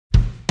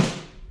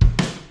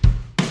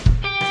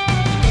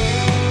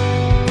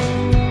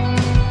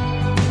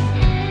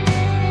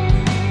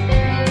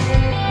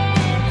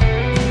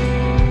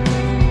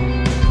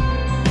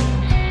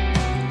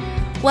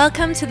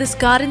Welcome to this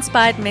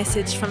God-inspired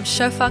message from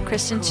Shofar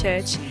Christian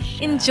Church.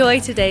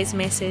 Enjoy today's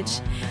message.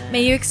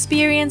 May you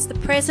experience the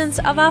presence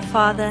of our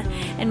Father,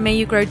 and may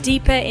you grow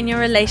deeper in your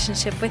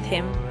relationship with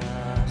Him.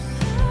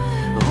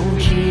 Oh,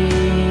 Jesus,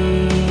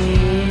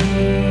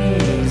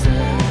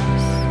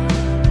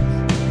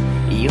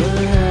 your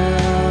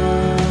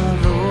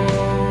love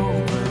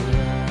over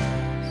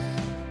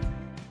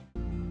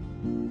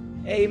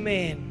us.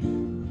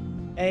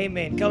 Amen.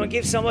 Amen. Come and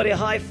give somebody a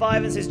high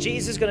five and says,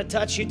 Jesus is going to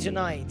touch you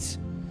tonight.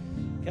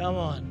 Come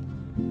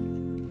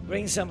on.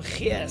 Bring some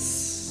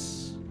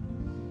yes.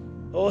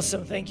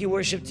 Awesome. Thank you,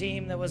 worship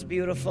team. That was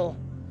beautiful.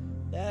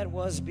 That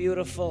was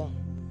beautiful.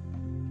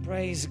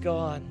 Praise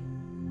God.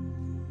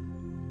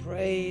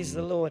 Praise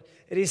the Lord.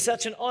 It is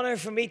such an honor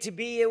for me to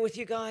be here with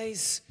you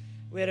guys.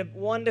 We had a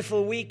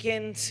wonderful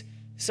weekend.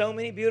 So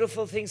many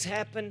beautiful things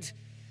happened.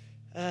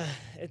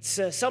 It's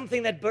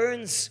something that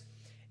burns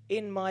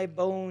in my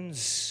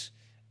bones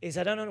is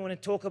I don't want to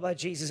talk about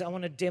Jesus. I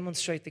want to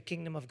demonstrate the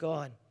kingdom of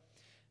God.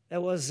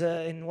 That was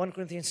in 1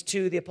 Corinthians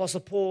 2, the Apostle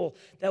Paul.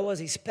 That was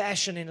his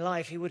passion in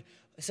life. He would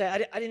say,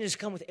 I didn't just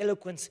come with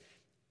eloquence.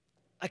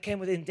 I came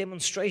with a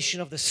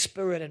demonstration of the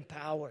Spirit and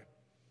power.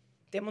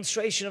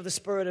 Demonstration of the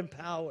Spirit and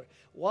power.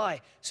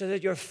 Why? So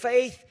that your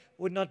faith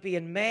would not be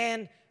in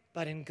man,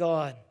 but in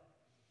God.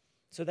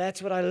 So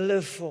that's what I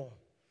live for.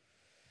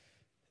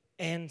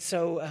 And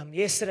so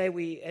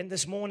yesterday and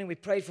this morning we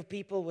prayed for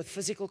people with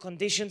physical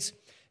conditions.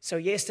 So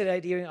yesterday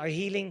during our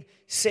healing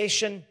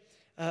session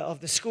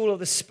of the School of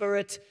the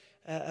Spirit,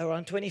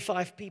 around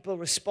 25 people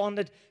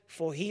responded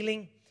for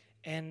healing,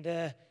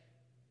 and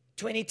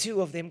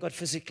 22 of them got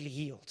physically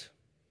healed.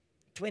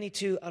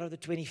 22 out of the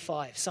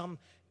 25. Some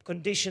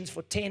conditions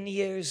for 10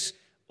 years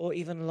or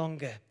even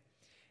longer.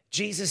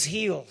 Jesus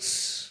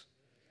heals.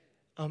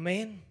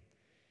 Amen.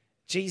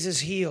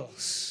 Jesus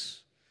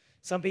heals.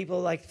 Some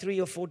people, like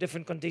 3 or 4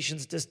 different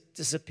conditions, just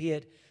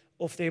disappeared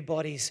off their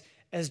bodies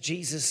as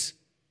Jesus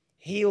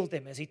healed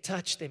them, as He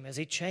touched them, as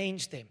He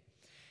changed them.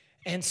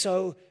 And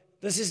so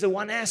this is the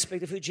one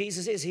aspect of who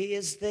Jesus is. He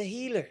is the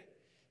healer.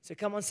 So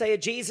come on, say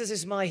it. Jesus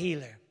is my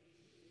healer.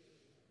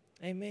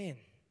 Amen.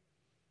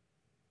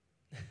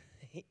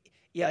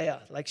 Yeah.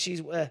 Like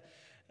she's one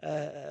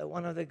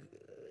of the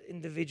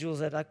individuals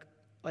that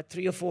like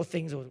 3 or 4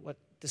 things or what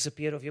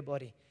disappeared off your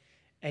body.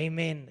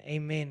 Amen.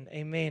 Amen.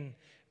 Amen.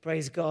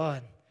 Praise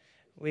God.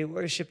 We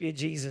worship you,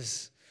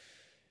 Jesus.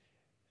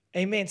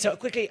 Amen. So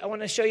quickly, I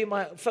want to show you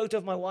my photo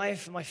of my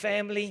wife and my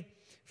family.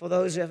 For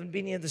those who haven't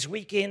been here this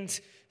weekend.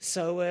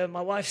 So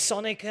my wife,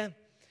 Sonica,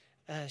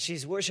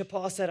 she's worship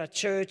pastor at our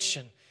church,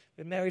 and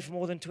we've been married for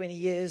more than 20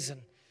 years, and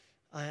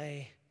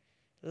I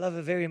love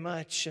her very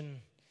much,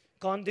 and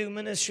can't do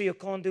ministry or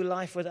can't do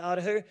life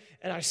without her.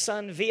 And our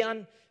son,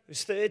 Vian,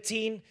 who's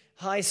 13,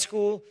 high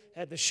school,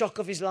 had the shock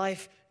of his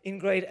life in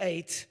grade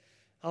 8.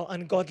 How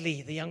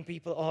ungodly the young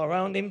people are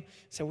around him.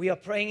 So we are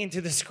praying into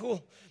the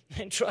school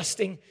and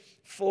trusting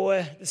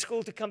for the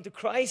school to come to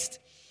Christ.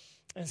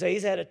 And so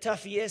he's had a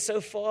tough year so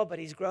far, but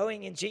he's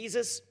growing in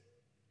Jesus.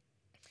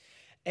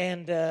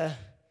 And so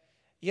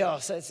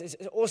it's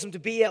awesome to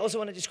be here. I also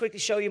want to just quickly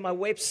show you my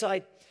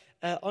website,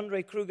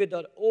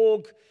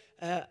 andrekruger.org.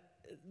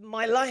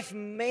 My life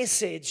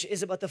message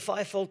is about the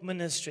fivefold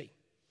ministry.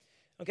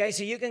 Okay,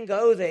 so you can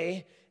go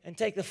there and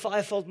take the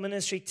fivefold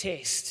ministry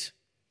test.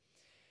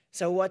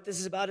 So what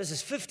this is about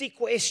is 50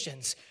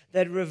 questions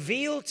that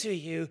reveal to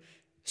you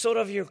sort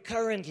of your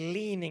current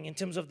leaning in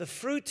terms of the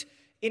fruit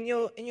in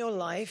your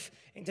life,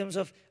 in terms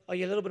of, are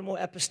you a little bit more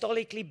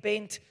apostolically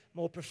bent,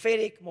 more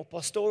prophetic, more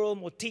pastoral,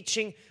 more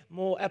teaching,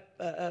 more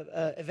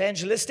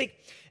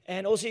evangelistic?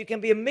 And also you can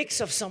be a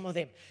mix of some of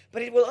them.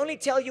 But it will only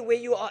tell you where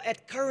you are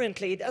at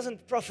currently. It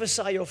doesn't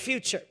prophesy your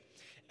future.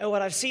 And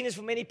what I've seen is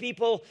for many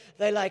people,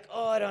 they're like,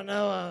 oh, I don't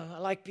know, I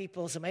like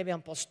people, so maybe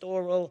I'm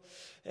pastoral.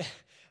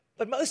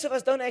 But most of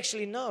us don't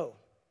actually know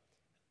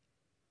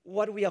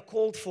what we are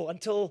called for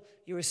until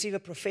you receive a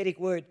prophetic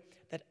word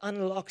that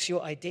unlocks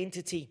your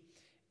identity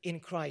in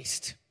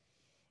Christ.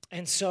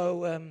 And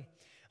so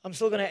I'm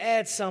still going to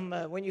add some,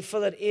 when you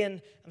fill it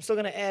in, I'm still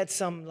going to add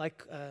some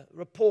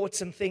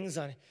reports and things.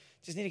 I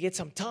just need to get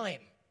some time.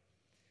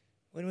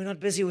 When we're not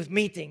busy with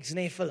meetings,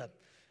 Philip,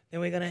 then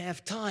we're going to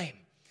have time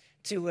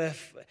to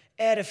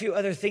add a few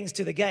other things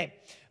to the game.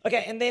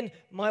 Okay, and then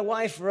my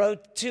wife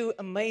wrote 2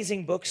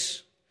 amazing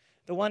books.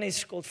 The one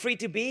is called Free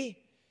to Be.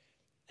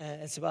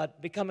 It's about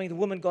becoming the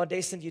woman God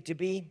destined you to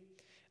be.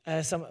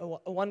 A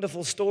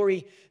wonderful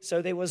story.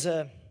 So there was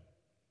a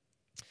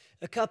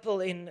couple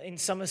in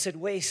Somerset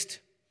West,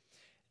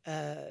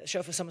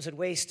 Shofar Somerset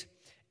West,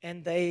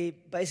 and they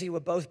basically were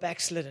both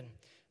backslidden.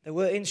 They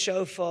were in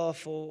Shofar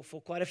for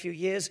quite a few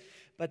years,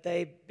 but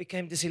they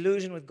became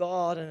disillusioned with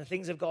God and the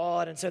things of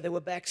God, and so they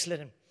were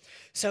backslidden.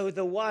 So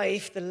the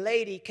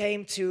lady,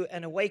 came to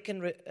an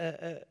awakened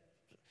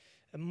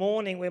a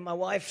morning where my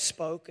wife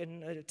spoke,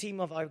 and a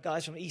team of our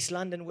guys from East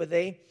London were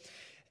there.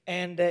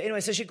 And anyway,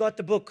 so she got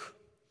the book.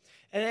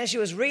 And as she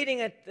was reading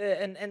it,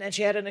 and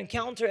she had an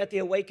encounter at the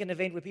Awaken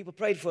event where people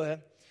prayed for her,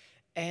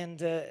 and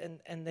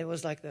there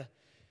was like the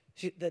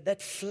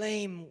that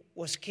flame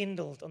was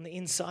kindled on the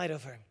inside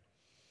of her.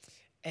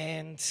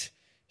 And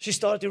she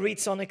started to read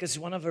Sonica's,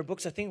 one of her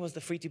books. I think it was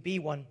the Free to Be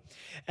one.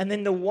 And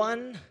then the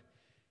one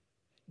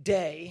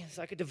day, it's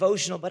like a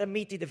devotional, but a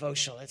meaty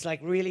devotional. It's like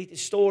really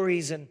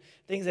stories and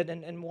things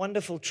and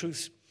wonderful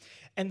truths.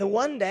 And the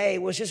one day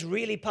was just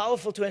really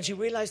powerful to her, and she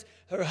realized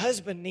her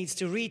husband needs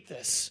to read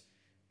this.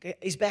 Okay?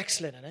 He's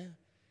backslidden,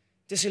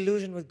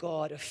 disillusioned with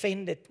God,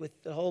 offended with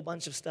a whole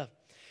bunch of stuff.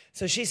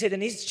 So she said,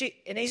 and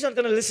he's not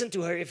going to listen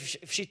to her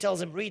if she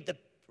tells him, read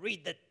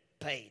the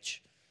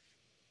page.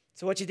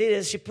 So what she did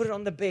is she put it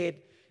on the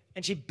bed,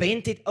 and she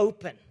bent it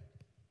open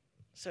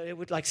so it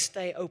would like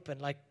stay open,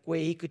 like where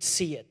he could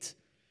see it.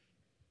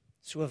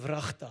 So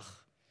wragtig.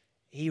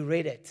 He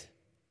read it.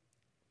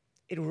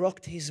 It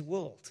rocked his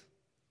world.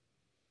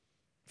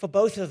 For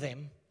both of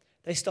them,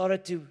 they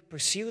started to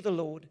pursue the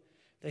Lord.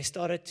 They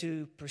started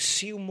to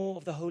pursue more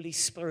of the Holy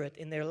Spirit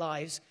in their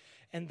lives.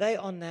 And they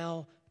are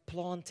now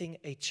planting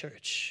a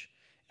church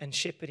and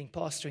shepherding,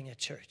 pastoring a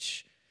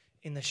church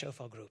in the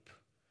Shofar group.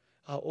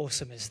 How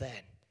awesome is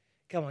that?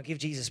 Come on, give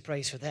Jesus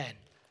praise for that.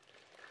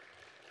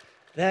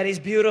 That is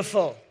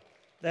beautiful.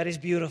 That is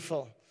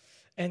beautiful.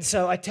 And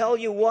so I tell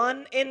you,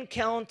 one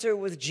encounter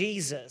with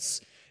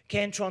Jesus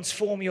can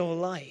transform your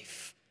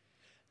life.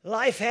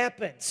 Life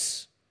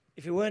happens.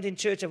 If you weren't in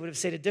church, I would have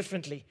said it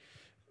differently.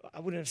 I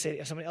wouldn't have said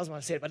it. Somebody else might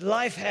have said it. But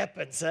life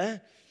happens.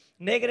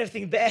 Negative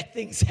things, bad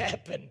things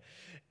happen.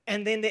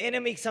 And then the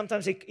enemy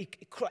sometimes,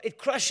 it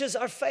crushes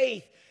our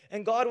faith.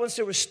 And God wants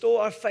to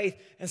restore our faith.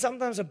 And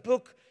sometimes a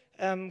book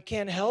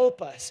can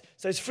help us.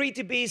 So it's Free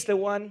to Be is the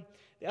one.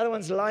 The other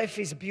one's Life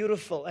is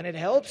Beautiful. And it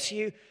helps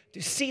you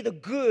to see the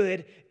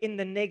good in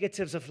the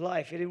negatives of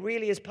life. It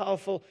really is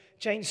powerful.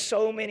 Changed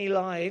so many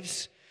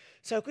lives.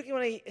 So I quickly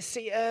want to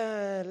see,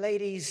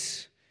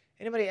 ladies,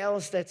 anybody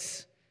else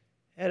that's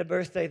had a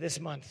birthday this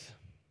month?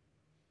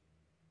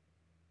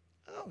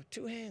 Oh,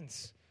 2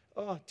 hands.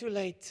 Oh, too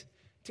late.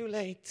 Too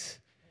late.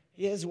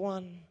 Here's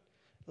one.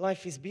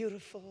 Life is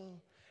Beautiful.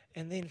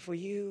 And then for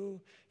you,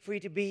 Free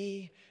to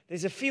Be.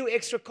 There's a few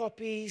extra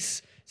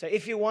copies. So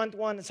if you want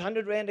one, it's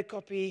 100 Rand a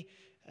copy.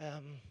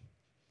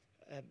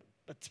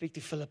 But speak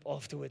to Philip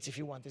afterwards if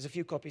you want. There's a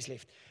few copies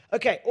left.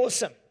 Okay,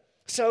 awesome.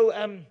 So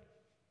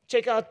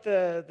check out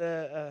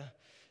the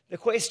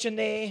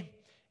questionnaire.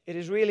 It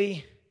is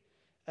really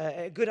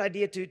a good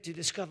idea to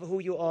discover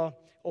who you are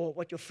or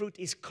what your fruit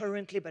is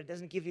currently, but it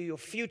doesn't give you your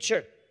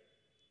future.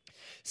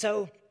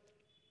 So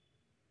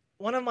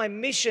one of my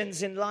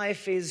missions in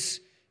life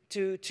is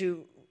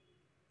to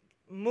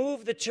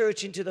move the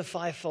church into the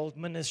fivefold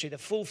ministry, the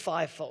full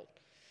fivefold.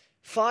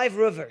 5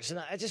 rivers. And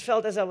I just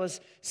felt as I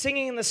was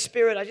singing in the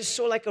Spirit, I just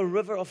saw like a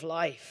river of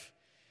life.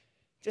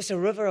 Just a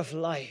river of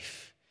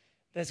life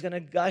that's going to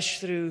gush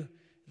through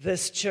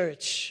this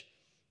church.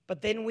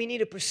 But then we need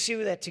to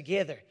pursue that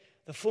together,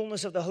 the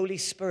fullness of the Holy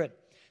Spirit.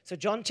 So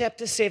John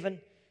chapter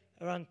 7,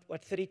 around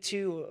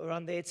 32,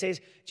 around there, it says,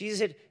 Jesus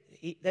said,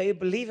 they who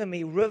believe in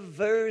me,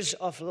 rivers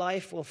of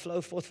life will flow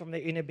forth from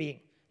their inner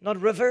being.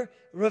 Not river,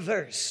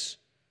 rivers.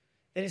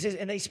 Then it says,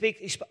 and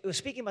he was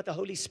speaking about the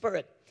Holy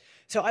Spirit.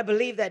 So I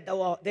believe that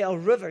there are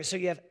rivers. So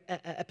you have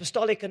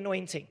apostolic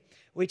anointing,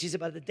 which is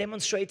about the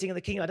demonstrating of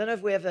the kingdom. I don't know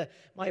if we have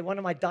one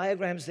of my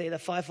diagrams there, the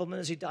fivefold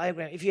ministry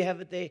diagram. If you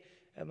have it there,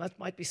 it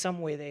might be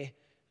somewhere there.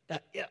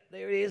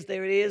 There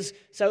it is.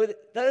 So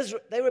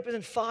they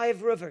represent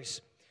 5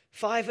 rivers,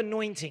 5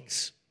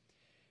 anointings.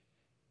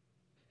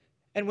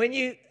 And when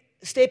you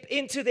step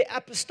into the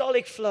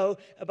apostolic flow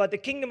about the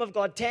kingdom of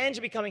God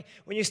tangibly coming,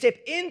 when you step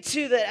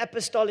into the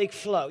apostolic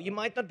flow, you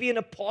might not be an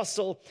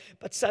apostle,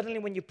 but suddenly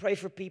when you pray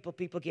for people,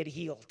 people get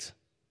healed.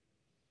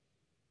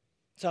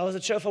 So I was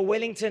at Shofar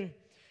Wellington,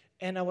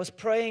 and I was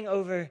praying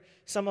over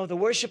some of the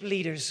worship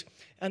leaders,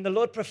 and the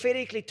Lord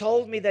prophetically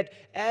told me that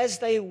as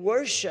they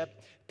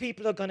worship,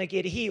 people are going to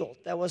get healed.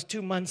 That was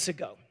 2 months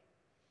ago.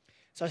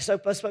 So I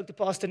spoke to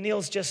Pastor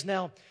Niels just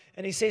now,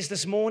 and he says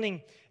this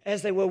morning,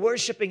 as they were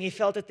worshiping, he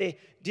felt that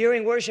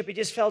during worship, he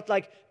just felt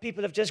like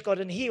people have just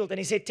gotten healed. And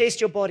he said,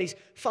 test your bodies.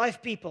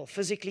 5 people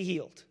physically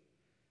healed.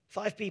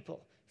 5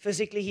 people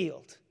physically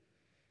healed.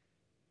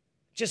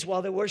 Just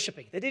while they're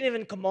worshiping. They didn't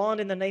even command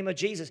in the name of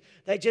Jesus.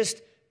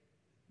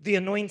 The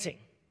anointing.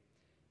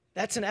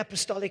 That's an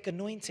apostolic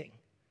anointing.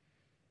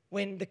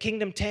 When the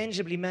kingdom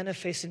tangibly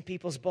manifests in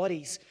people's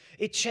bodies,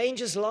 it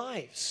changes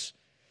lives.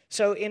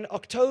 So in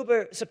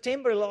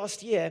September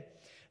last year,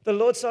 the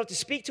Lord started to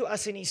speak to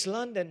us in East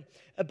London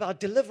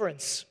about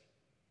deliverance.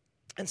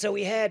 And so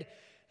we had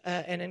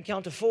an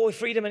encounter,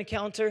 freedom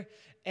encounter,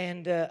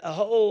 and a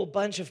whole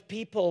bunch of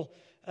people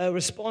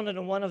responded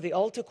on one of the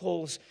altar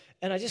calls.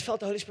 And I just felt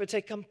the Holy Spirit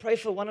say, come pray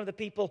for one of the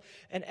people.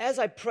 And as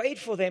I prayed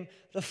for them,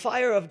 the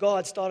fire of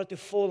God started to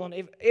fall on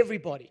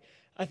everybody.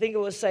 I think it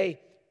was, say,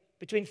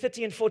 between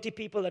 30 and 40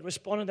 people that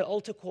responded to the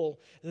altar call.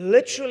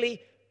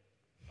 Literally,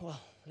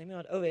 let me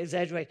not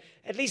over-exaggerate,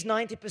 at least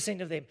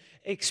 90% of them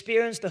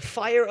experienced the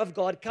fire of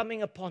God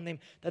coming upon them,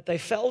 that they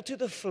fell to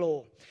the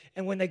floor,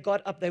 and when they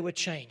got up, they were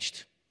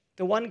changed.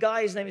 The one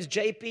guy, his name is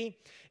JP,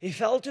 he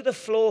fell to the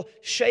floor,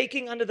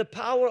 shaking under the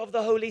power of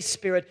the Holy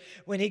Spirit.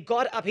 When he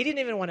got up, he didn't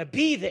even want to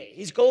be there.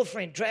 His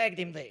girlfriend dragged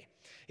him there.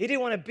 He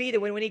didn't want to be there.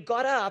 When he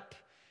got up,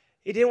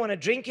 he didn't want to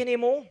drink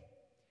anymore.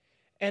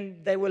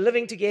 And they were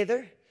living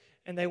together,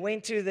 and they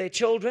went to their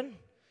children,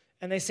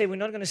 and they said, we're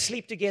not going to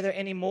sleep together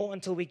anymore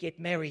until we get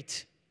married.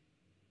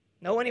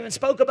 No one even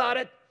spoke about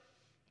it.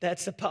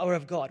 That's the power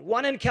of God.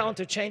 One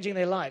encounter changing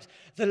their lives.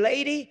 The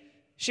lady,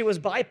 she was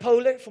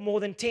bipolar for more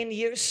than 10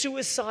 years,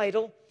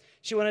 suicidal.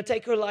 She wanted to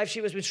take her life.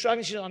 She was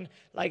struggling. She was on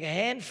like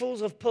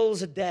handfuls of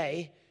pills a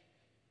day.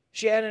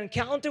 She had an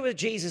encounter with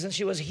Jesus, and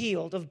she was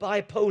healed of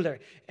bipolar.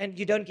 And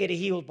you don't get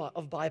healed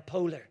of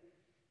bipolar.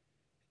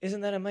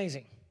 Isn't that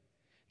amazing?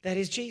 That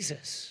is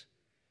Jesus.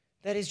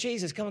 That is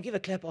Jesus. Come on, give a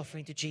clap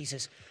offering to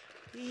Jesus.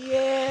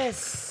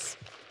 Yes,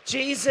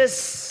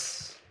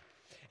 Jesus.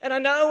 And I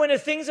know when the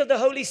things of the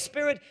Holy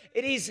Spirit,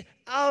 it is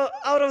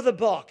out of the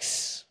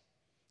box.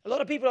 A lot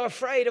of people are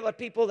afraid about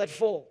people that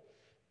fall.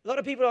 A lot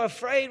of people are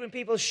afraid when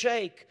people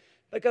shake.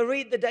 But go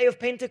read the day of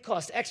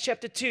Pentecost, Acts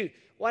chapter 2.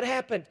 What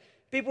happened?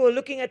 People were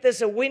looking at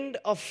this,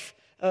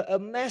 a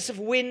massive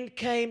wind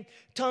came,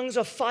 tongues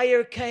of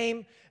fire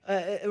came,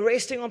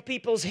 resting on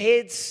people's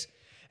heads.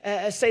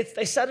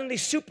 They suddenly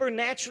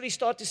supernaturally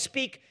start to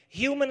speak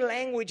human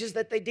languages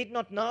that they did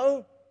not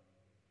know.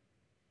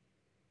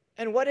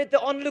 And what did the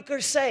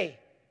onlookers say?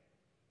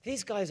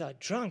 These guys are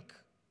drunk.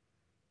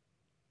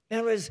 In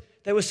other words,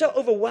 they were so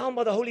overwhelmed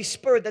by the Holy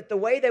Spirit that the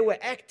way they were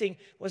acting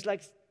was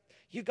like,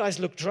 you guys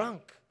look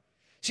drunk.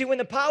 See, when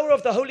the power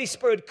of the Holy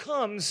Spirit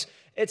comes,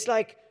 it's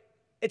like,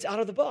 it's out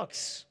of the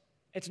box.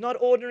 It's not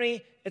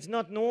ordinary, it's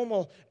not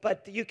normal,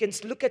 but you can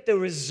look at the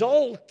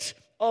result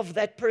of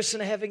that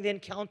person having the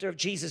encounter of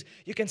Jesus.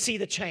 You can see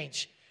the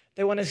change.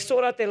 They want to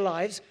sort out their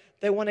lives.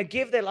 They want to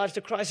give their lives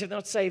to Christ if they're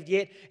not saved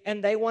yet.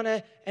 And they want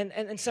to,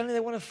 and suddenly they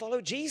want to follow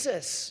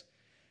Jesus.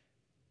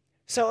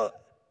 So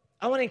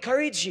I want to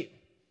encourage you.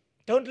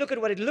 Don't look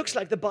at what it looks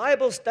like. The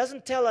Bible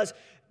doesn't tell us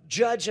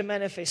judge a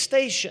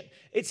manifestation.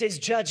 It says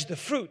judge the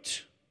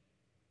fruit.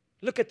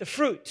 Look at the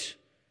fruit.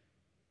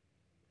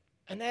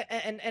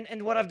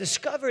 And what I've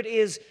discovered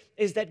is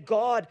that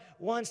God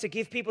wants to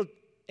give people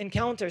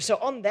encounters. So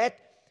on that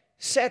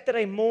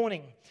Saturday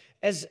morning,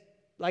 as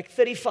like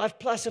 35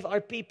 plus of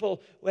our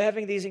people were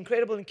having these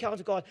incredible encounters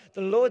with God,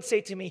 the Lord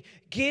said to me,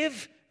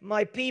 give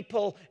my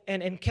people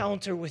an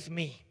encounter with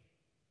me.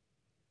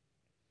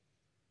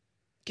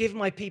 Give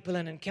my people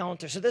an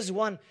encounter. So this is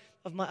one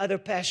of my other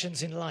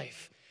passions in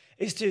life,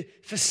 is to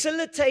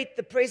facilitate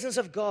the presence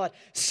of God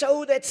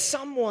so that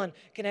someone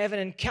can have an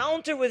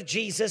encounter with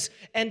Jesus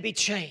and be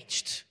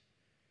changed.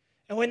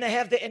 And when they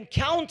have the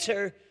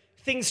encounter,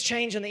 things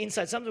change on the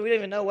inside. Sometimes we don't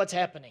even know what's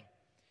happening.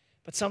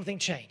 But something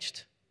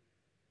changed.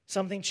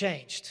 Something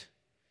changed.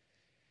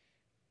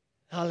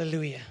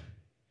 Hallelujah.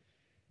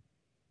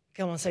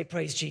 Come on, say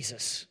praise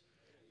Jesus.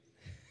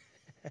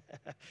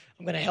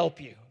 I'm going to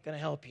help you. I'm going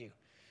to help you.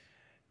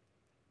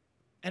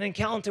 An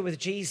encounter with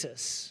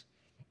Jesus.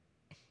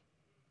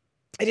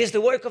 It is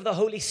the work of the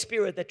Holy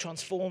Spirit that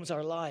transforms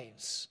our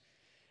lives.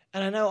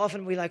 And I know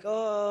often we're like,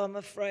 oh, I'm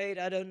afraid,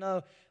 I don't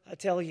know. I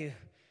tell you,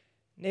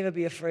 never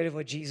be afraid of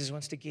what Jesus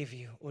wants to give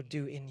you or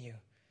do in you.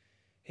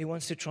 He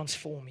wants to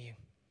transform you.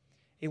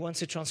 He wants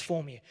to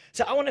transform you.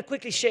 So I want to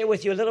quickly share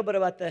with you a little bit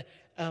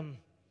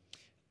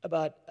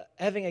about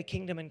having a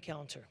kingdom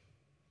encounter.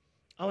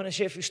 I want to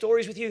share a few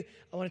stories with you.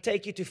 I want to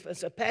take you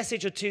to a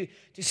passage or two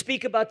to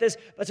speak about this.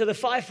 But so the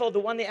fivefold,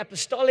 the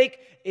apostolic,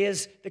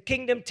 is the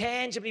kingdom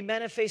tangibly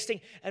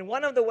manifesting. And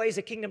one of the ways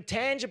the kingdom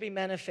tangibly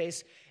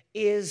manifests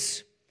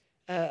is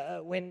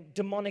when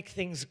demonic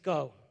things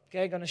go.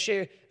 Okay, I'm going to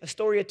share a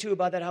story or two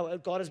about that, how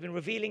God has been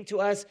revealing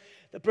to us.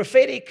 The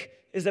prophetic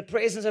is the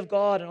presence of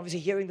God and obviously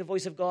hearing the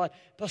voice of God.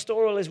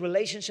 Pastoral is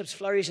relationships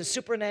flourish, a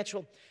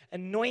supernatural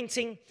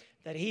anointing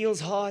that heals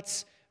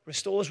hearts,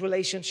 restores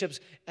relationships,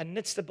 and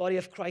knits the body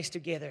of Christ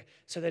together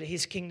so that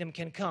His kingdom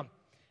can come.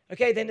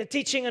 Okay, then the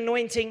teaching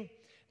anointing,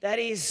 that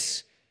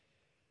is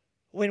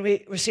when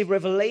we receive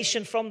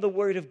revelation from the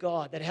Word of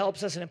God that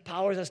helps us and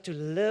empowers us to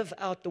live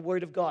out the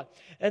Word of God.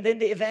 And then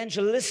the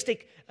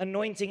evangelistic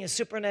anointing is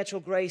supernatural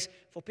grace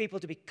for people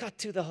to be cut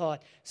to the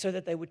heart so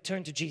that they would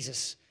turn to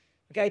Jesus.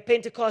 Okay,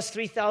 Pentecost,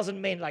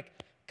 3,000 men, like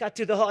cut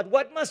to the heart.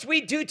 What must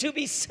we do to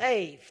be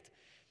saved?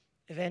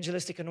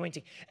 Evangelistic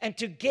anointing. And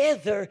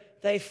together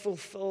they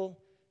fulfill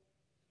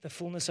the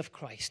fullness of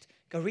Christ.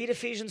 Go read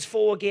Ephesians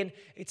 4 again.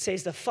 It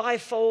says the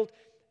fivefold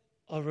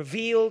are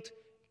revealed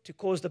to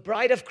cause the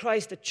bride of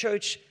Christ, the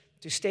church,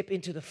 to step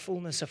into the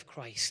fullness of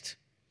Christ.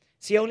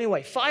 It's the only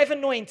way. 5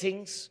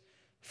 anointings.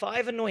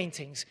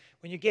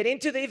 When you get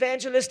into the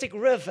evangelistic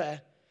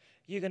river,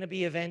 you're going to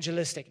be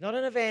evangelistic. Not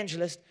an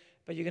evangelist,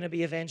 but you're going to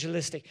be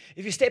evangelistic.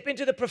 If you step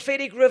into the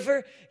prophetic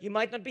river, you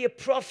might not be a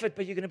prophet,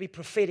 but you're going to be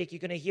prophetic. You're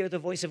going to hear the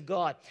voice of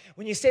God.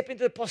 When you step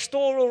into the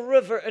pastoral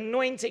river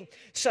anointing,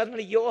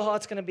 suddenly your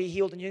heart's going to be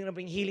healed, and you're going to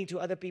bring healing to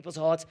other people's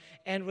hearts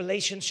and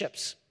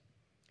relationships.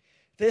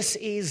 This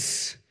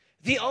is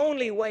the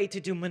only way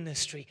to do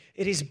ministry.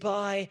 It is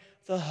by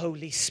the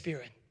Holy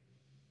Spirit.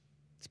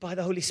 It's by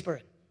the Holy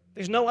Spirit.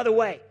 There's no other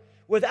way.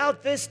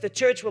 Without this, the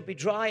church will be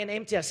dry and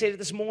empty. I said it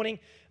this morning.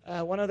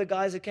 One of the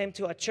guys that came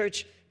to our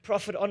church,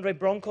 Prophet Andre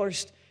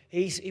Bronkhorst,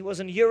 he was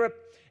in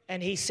Europe,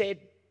 and he said,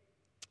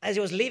 as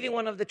he was leaving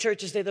one of the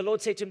churches there, the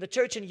Lord said to him, the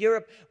church in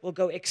Europe will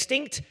go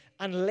extinct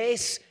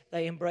unless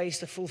they embrace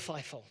the full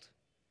fivefold.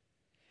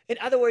 In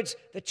other words,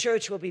 the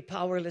church will be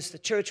powerless. The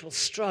church will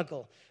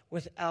struggle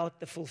without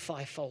the full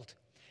fivefold.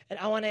 And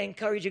I want to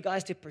encourage you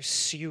guys to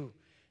pursue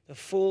the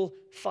full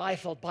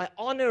fivefold by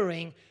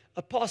honoring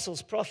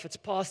apostles, prophets,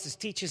 pastors,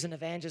 teachers, and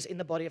evangelists in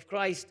the body of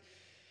Christ.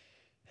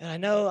 And I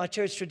know our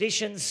church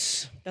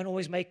traditions don't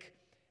always make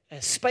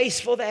space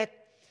for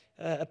that,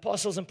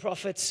 apostles and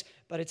prophets,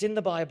 but it's in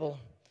the Bible.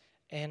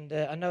 And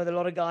I know that a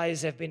lot of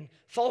guys have been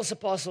false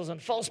apostles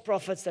and false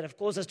prophets that have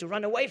caused us to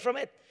run away from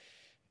it.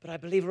 But I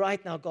believe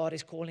right now God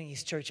is calling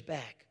His church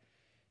back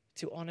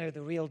to honor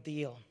the real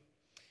deal.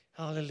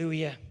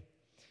 Hallelujah.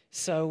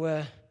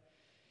 So,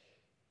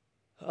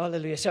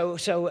 hallelujah.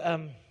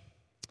 So,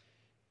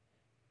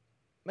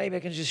 maybe I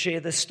can just share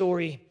this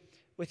story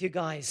with you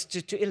guys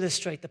to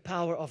illustrate the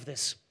power of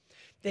this.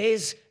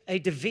 There's a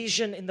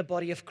division in the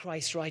body of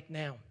Christ right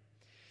now.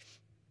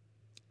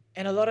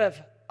 And a lot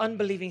of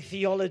unbelieving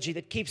theology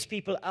that keeps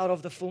people out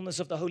of the fullness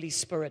of the Holy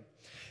Spirit.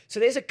 So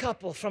there's a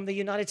couple from the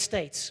United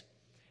States,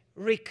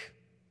 Rick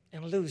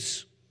and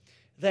Luz.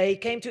 They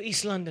came to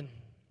East London.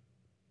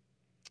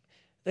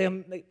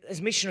 They're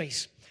as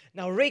missionaries.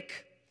 Now,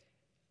 Rick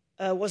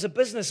was a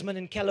businessman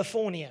in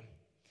California,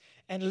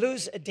 and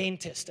Luz a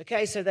dentist.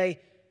 Okay, so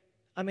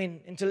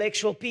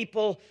intellectual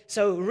people.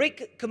 So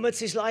Rick commits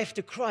his life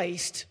to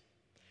Christ,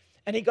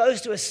 and he goes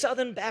to a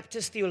Southern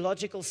Baptist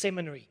Theological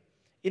Seminary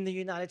in the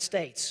United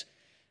States.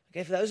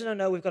 Okay, for those who don't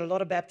know, we've got a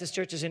lot of Baptist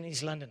churches in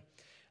East London.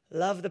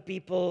 Love the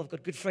people, I've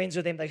got good friends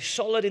with them. They're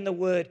solid in the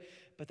Word,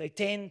 but they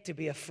tend to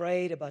be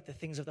afraid about the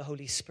things of the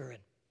Holy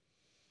Spirit.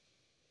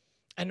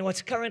 And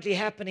what's currently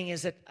happening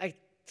is that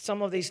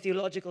some of these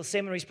theological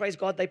seminaries, praise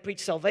God, they preach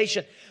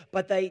salvation,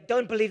 but they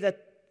don't believe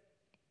that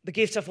the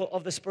gifts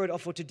of the Spirit are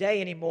for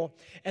today anymore,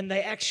 and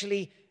they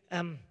actually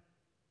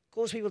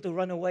cause people to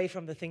run away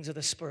from the things of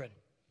the Spirit.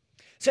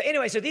 So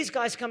anyway, so these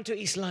guys come to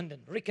East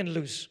London, Rick and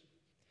Luz,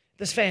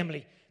 this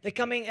family. They're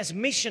coming as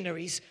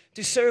missionaries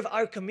to serve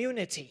our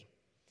community.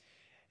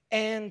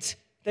 And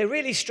they're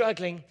really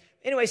struggling.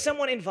 Anyway,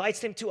 someone invites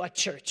them to our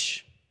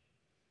church.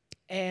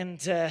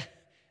 And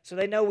so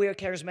they know we're a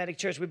charismatic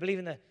church. We believe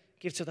in the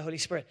gifts of the Holy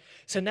Spirit.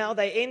 So now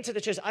they enter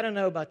the church. I don't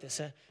know about this.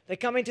 They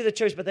come into the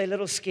church, but they're a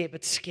little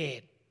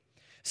scared,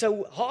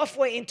 So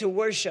halfway into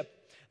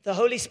worship, the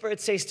Holy Spirit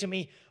says to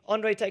me,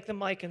 Andre, take the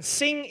mic and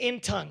sing in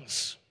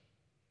tongues.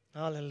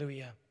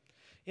 Hallelujah.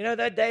 You know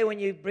that day when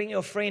you bring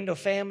your friend or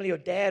family or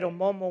dad or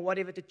mom or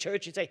whatever to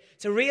church, you say,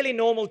 it's a really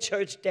normal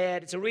church,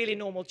 Dad. It's a really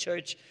normal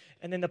church.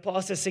 And then the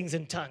pastor sings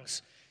in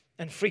tongues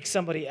and freaks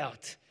somebody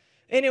out.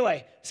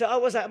 Anyway, so I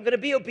was like, I'm going to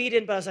be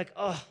obedient, but I was like,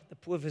 oh, the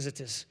poor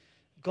visitors.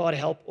 God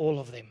help all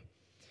of them.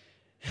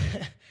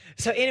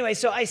 So anyway,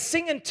 so I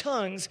sing in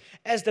tongues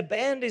as the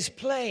band is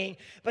playing.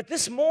 But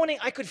this morning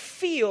I could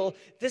feel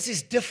this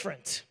is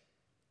different.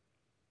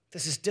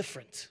 This is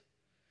different.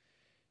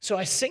 So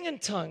I sing in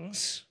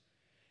tongues.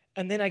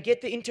 And then I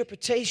get the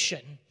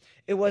interpretation.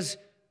 It was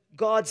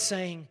God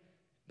saying,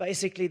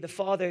 basically the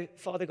Father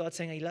God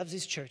saying He loves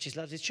His church, He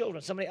loves His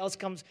children. Somebody else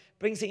comes,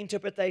 brings the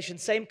interpretation,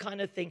 same kind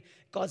of thing,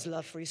 God's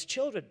love for His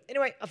children.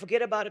 Anyway, I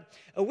forget about it.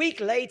 A week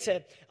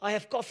later, I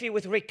have coffee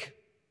with Rick.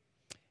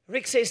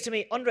 Rick says to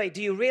me, Andre,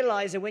 do you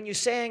realize that when you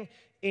sang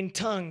in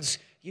tongues,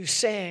 you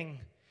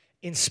sang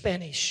in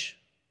Spanish?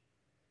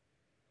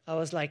 I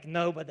was like,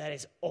 no, but that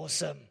is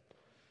awesome.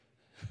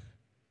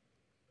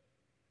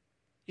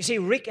 You see,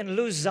 Rick and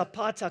Luz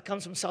Zapata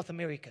comes from South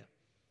America,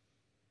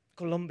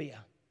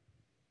 Colombia.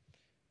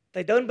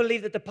 They don't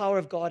believe that the power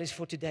of God is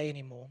for today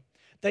anymore.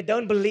 They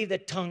don't believe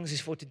that tongues is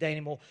for today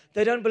anymore.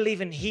 They don't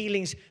believe in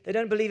healings. They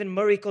don't believe in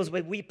miracles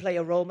where we play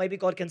a role. Maybe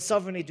God can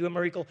sovereignly do a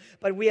miracle,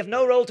 but we have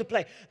no role to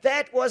play.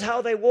 That was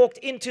how they walked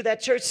into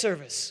that church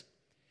service.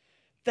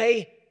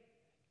 They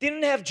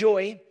didn't have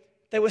joy.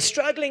 They were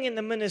struggling in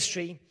the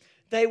ministry.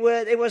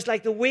 It was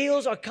like the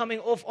wheels are coming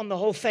off on the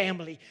whole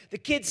family. The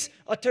kids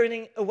are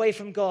turning away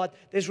from God.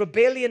 There's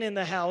rebellion in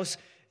the house.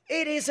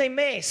 It is a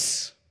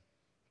mess.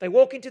 They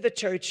walk into the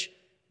church,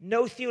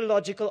 no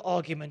theological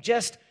argument,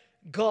 just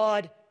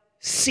God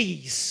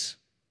sees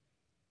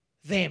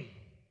them.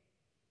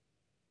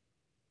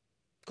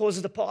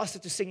 Causes the pastor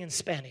to sing in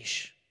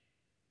Spanish.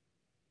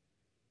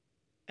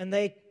 And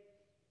they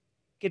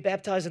get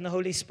baptized in the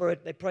Holy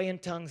Spirit. They pray in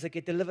tongues. They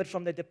get delivered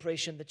from their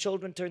depression. The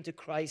children turn to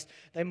Christ.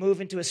 They move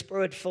into a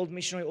Spirit-filled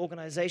missionary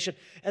organization.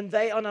 And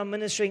they are now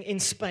ministering in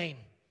Spain.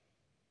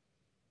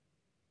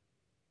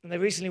 And they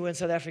recently were in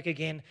South Africa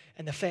again.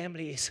 And the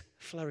family is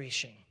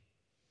flourishing.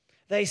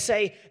 They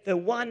say the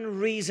one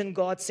reason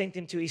God sent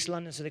them to East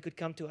London so they could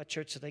come to our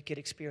church so they could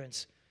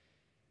experience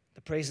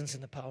the presence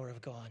and the power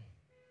of God.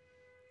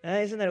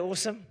 Isn't that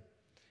awesome?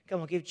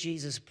 Come on, give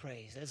Jesus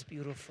praise. That's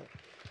beautiful.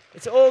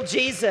 It's all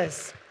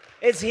Jesus.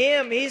 It's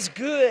Him. He's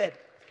good.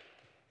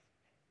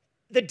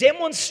 The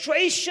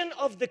demonstration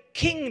of the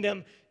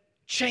kingdom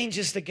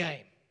changes the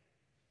game.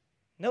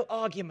 No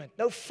argument,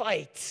 no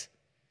fight.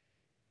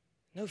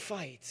 No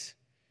fight.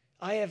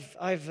 I've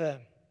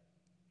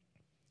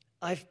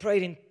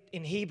prayed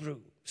in Hebrew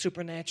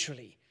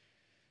supernaturally,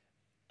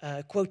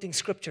 quoting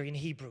scripture in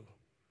Hebrew.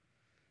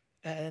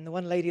 And the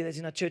one lady that's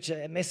in our church,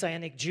 a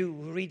Messianic Jew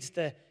who reads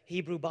the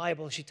Hebrew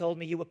Bible, she told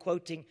me you were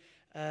quoting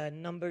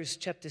Numbers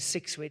chapter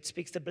 6, where it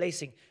speaks the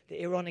blessing,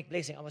 the Aaronic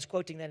blessing. I was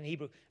quoting that in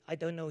Hebrew. I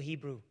don't know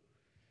Hebrew.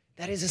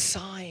 That is a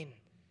sign.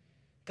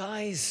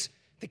 Guys,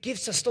 the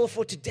gifts are still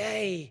for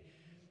today.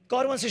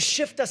 God wants to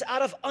shift us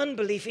out of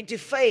unbelief into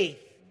faith.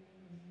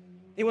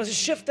 He wants to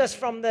shift us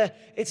from the,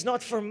 it's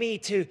not for me,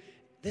 to,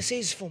 this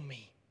is for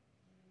me.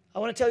 I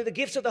want to tell you the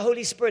gifts of the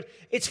Holy Spirit,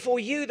 it's for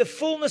you. The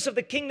fullness of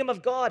the kingdom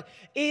of God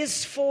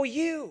is for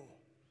you.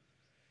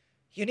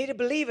 You need to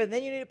believe it, and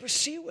then you need to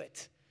pursue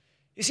it.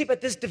 You see,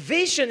 but this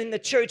division in the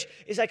church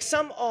is like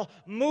some are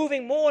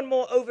moving more and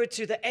more over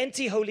to the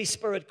anti-Holy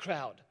Spirit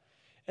crowd.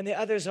 And the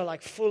others are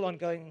like full on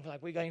going,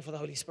 like we're going for the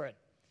Holy Spirit,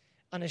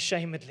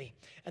 unashamedly.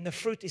 And the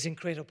fruit is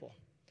incredible.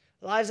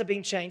 Lives are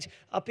being changed.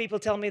 Our people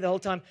tell me the whole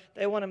time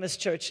they want to miss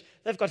church.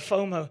 They've got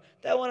FOMO.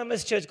 They want to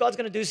miss church. God's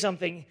going to do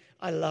something.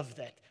 I love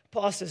that.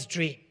 Pastor's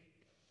dream.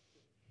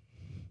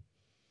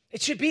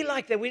 It should be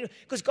like that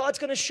because God's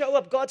going to show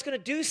up. God's going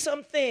to do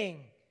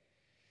something.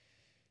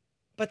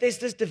 But there's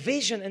this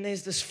division and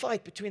there's this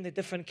fight between the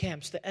different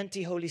camps, the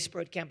anti-Holy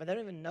Spirit camp, and they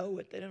don't even know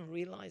it. They don't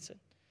realize it.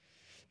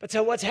 But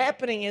so what's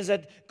happening is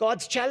that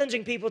God's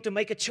challenging people to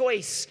make a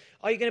choice.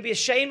 Are you going to be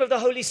ashamed of the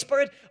Holy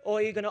Spirit, or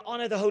are you going to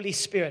honor the Holy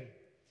Spirit?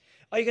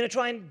 Are you going to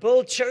try and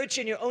build church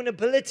in your own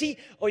ability,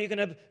 or are you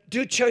going to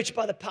do church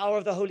by the power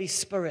of the Holy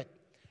Spirit?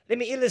 Let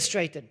me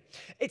illustrate it.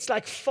 It's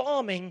like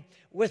farming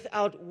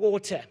without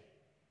water.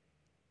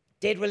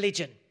 Dead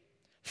religion.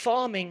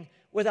 Farming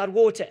without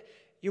water.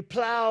 You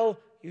plow,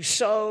 you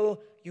sow,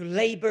 you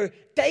labor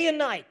day and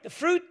night. The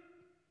fruit,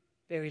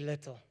 very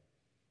little.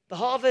 The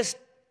harvest,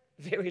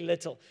 very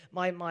little.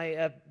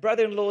 My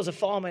brother-in-law is a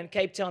farmer in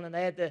Cape Town, and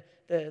they had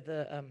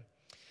the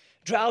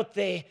drought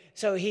there.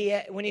 So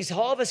when his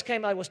harvest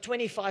came out, it was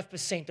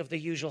 25% of the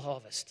usual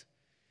harvest.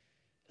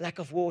 Lack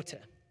of water.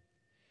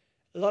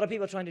 A lot of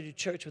people are trying to do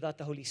church without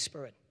the Holy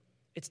Spirit.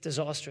 It's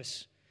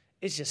disastrous.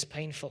 It's just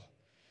painful.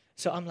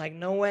 So I'm like,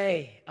 no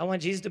way. I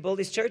want Jesus to build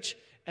his church,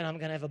 and I'm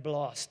going to have a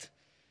blast.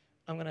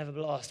 I'm going to have a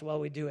blast while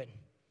we do it.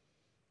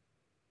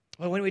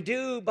 But when we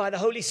do by the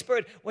Holy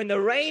Spirit, when the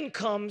rain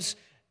comes,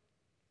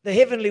 the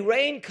heavenly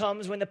rain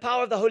comes, when the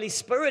power of the Holy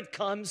Spirit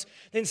comes,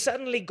 then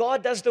suddenly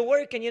God does the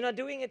work, and you're not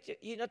doing it.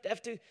 You don't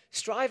have to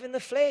strive in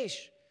the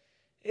flesh.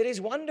 It is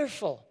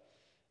wonderful.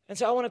 And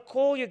so I want to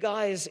call you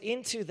guys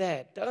into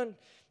that.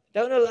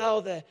 Don't allow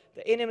the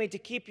enemy to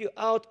keep you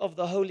out of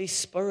the Holy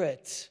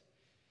Spirit.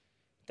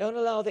 Don't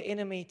allow the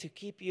enemy to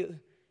keep you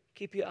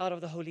out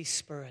of the Holy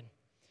Spirit.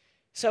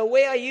 So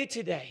where are you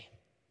today?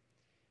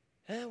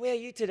 Where are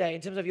you today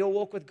in terms of your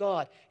walk with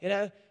God? You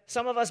know,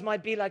 some of us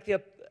might be like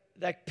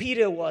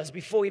Peter was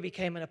before he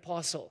became an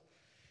apostle.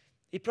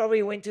 He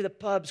probably went to the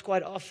pubs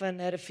quite often,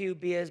 had a few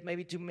beers,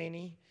 maybe too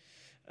many.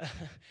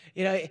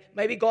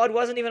 Maybe God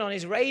wasn't even on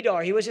his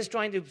radar. He was just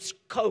trying to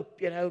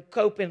cope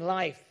in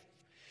life.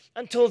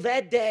 Until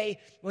that day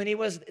when he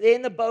was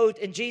in the boat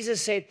and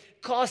Jesus said,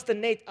 cast the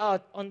net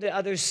out on the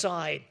other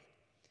side.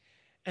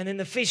 And then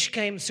the fish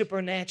came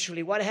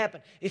supernaturally. What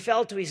happened? He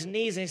fell to his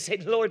knees and he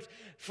said, Lord,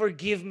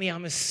 forgive me,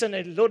 I'm a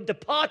sinner. Lord,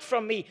 depart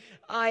from me,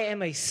 I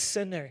am a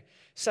sinner.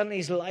 Suddenly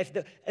his life,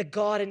 a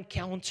God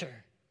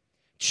encounter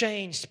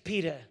changed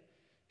Peter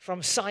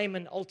from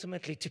Simon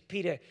ultimately to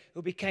Peter,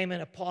 who became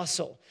an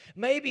apostle.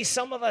 Maybe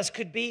some of us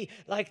could be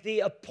like the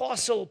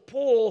apostle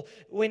Paul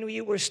when we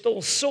were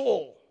still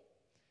Saul.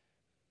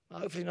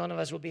 Hopefully none of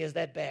us will be as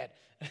that bad.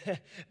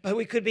 But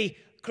we could be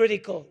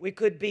critical. We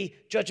could be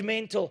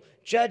judgmental,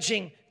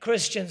 judging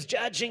Christians,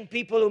 judging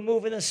people who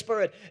move in the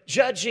Spirit,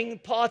 judging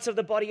parts of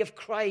the body of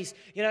Christ.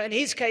 In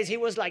his case, he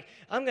was like,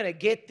 I'm going to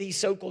get these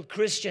so-called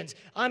Christians.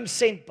 I'm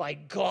sent by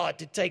God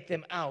to take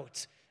them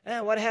out.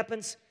 And what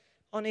happens?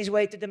 On his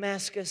way to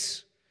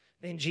Damascus,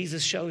 then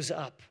Jesus shows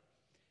up,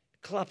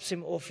 claps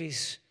him off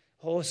his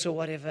horse or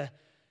whatever,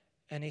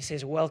 and he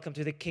says, welcome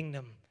to the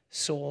kingdom,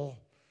 Saul.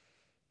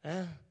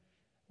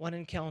 One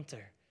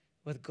encounter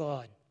with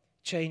God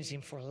changed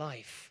him for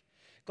life.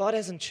 God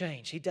hasn't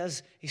changed.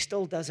 He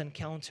still does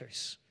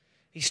encounters.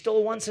 He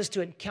still wants us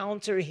to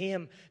encounter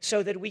him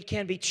so that we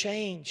can be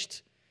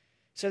changed.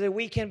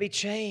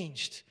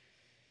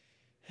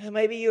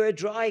 Maybe you're a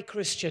dry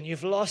Christian.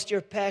 You've lost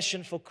your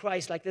passion for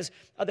Christ, like this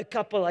other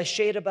couple I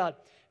shared about,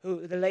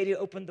 who the lady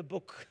opened the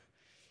book.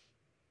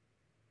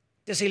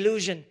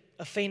 Disillusioned,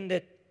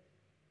 offended,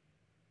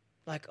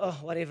 like, oh,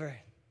 whatever.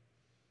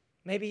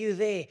 Maybe you're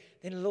there.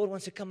 Then the Lord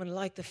wants to come and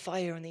light the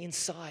fire on the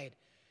inside.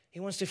 He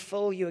wants to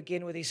fill you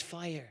again with his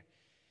fire.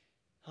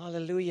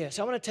 Hallelujah.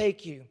 So I want to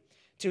take you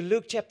to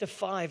Luke chapter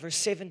 5, verse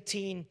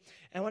 17.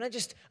 And I want to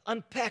just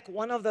unpack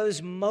one of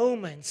those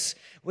moments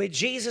where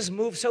Jesus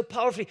moved so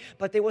powerfully,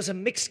 but there was a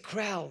mixed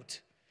crowd.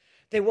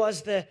 There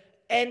was the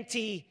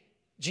anti-Jesus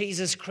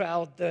Jesus'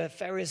 crowd, the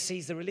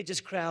Pharisees, the religious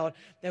crowd,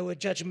 they were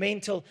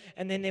judgmental.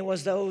 And then there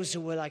was those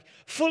who were like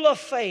full of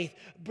faith,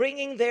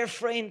 bringing their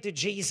friend to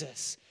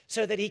Jesus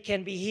so that he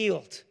can be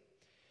healed.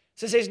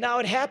 So it says, now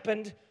it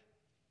happened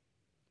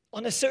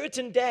on a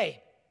certain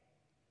day,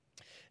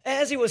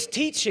 as he was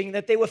teaching,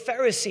 that there were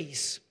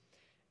Pharisees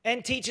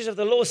and teachers of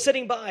the law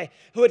sitting by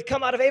who had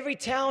come out of every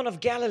town of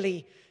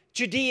Galilee,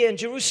 Judea, and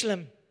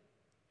Jerusalem.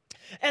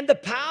 And the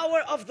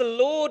power of the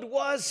Lord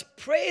was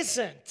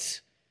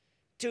present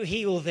to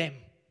heal them.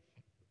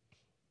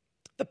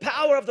 The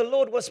power of the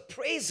Lord was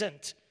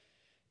present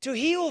to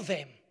heal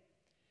them.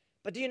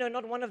 But do you know,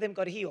 not one of them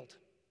got healed.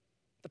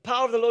 The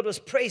power of the Lord was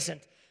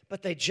present,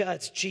 but they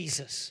judged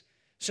Jesus,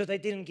 so they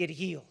didn't get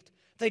healed.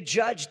 They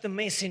judged the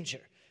messenger.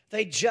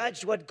 They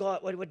judged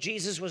what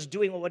Jesus was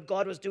doing, or what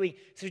God was doing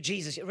through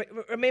Jesus.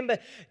 Remember,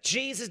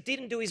 Jesus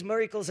didn't do his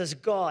miracles as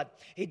God.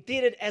 He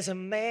did it as a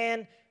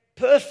man,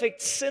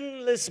 perfect,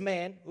 sinless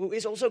man, who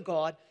is also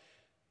God,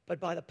 but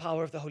by the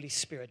power of the Holy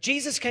Spirit.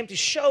 Jesus came to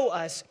show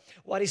us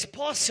what is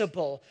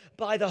possible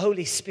by the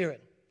Holy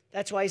Spirit.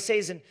 That's why he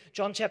says in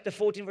John chapter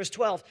 14, verse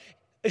 12,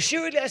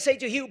 assuredly I say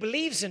to you who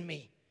believes in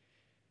me,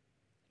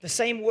 the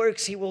same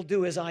works he will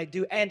do as I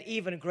do, and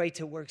even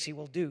greater works he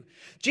will do.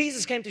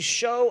 Jesus came to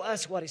show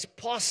us what is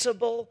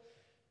possible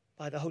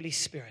by the Holy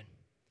Spirit.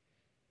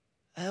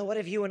 What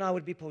if you and I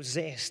would be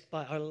possessed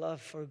by our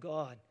love for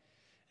God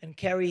and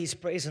carry his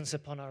presence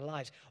upon our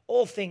lives?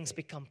 All things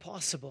become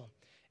possible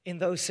in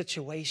those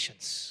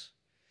situations.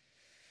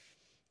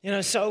 You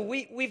know, so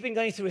we've been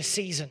going through a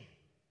season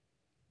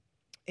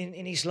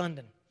in East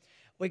London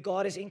where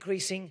God is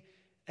increasing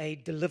a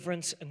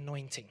deliverance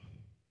anointing.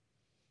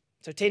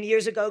 So 10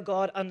 years ago,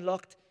 God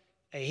unlocked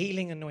a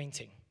healing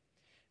anointing.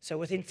 So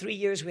within 3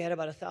 years, we had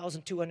about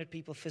 1,200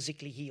 people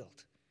physically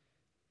healed.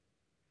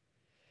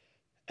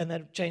 And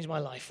that changed my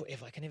life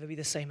forever. I can never be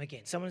the same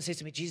again. Someone says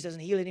to me, Jesus doesn't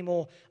heal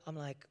anymore. I'm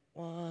like,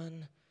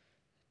 1,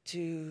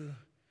 2,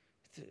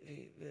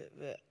 3.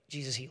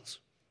 Jesus heals.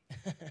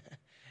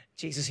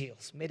 Jesus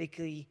heals.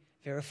 Medically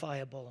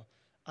verifiable,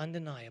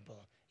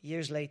 undeniable.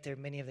 Years later,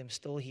 many of them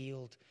still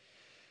healed.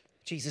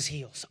 Jesus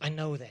heals. I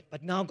know that.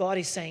 But now God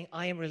is saying,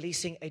 I am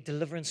releasing a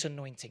deliverance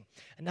anointing.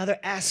 Another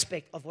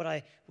aspect of what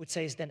I would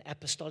say is then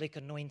apostolic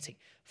anointing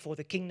for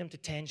the kingdom to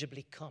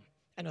tangibly come.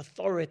 An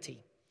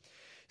authority.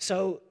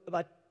 So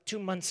about 2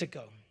 months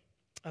ago,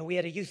 we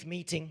had a youth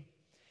meeting.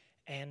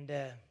 And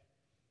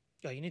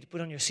you need to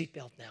put on your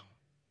seatbelt now.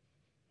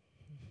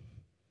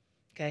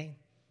 Okay?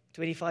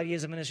 25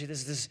 years of ministry.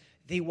 This is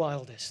the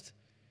wildest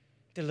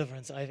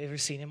deliverance I've ever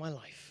seen in my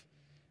life.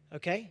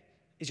 Okay?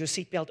 Is your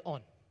seatbelt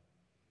on?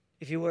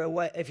 If you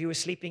were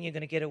sleeping, you're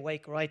going to get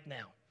awake right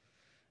now.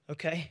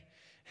 Okay?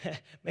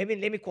 Maybe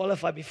let me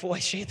qualify before I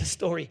share the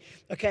story.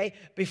 Okay?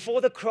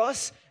 Before the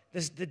cross,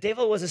 the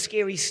devil was a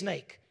scary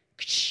snake.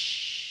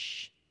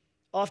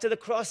 After the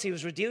cross, he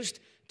was reduced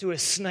to a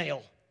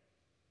snail.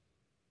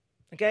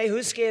 Okay?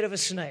 Who's scared of a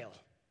snail?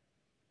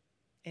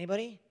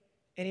 Anybody?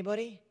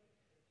 Anybody?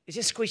 It's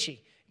just squishy.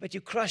 But you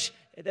crush,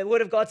 the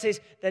word of God says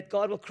that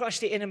God will crush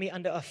the enemy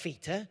under our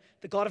feet.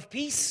 The God of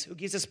peace, who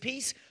gives us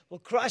peace, will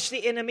crush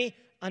the enemy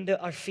under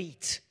our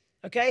feet.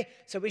 Okay?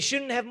 So we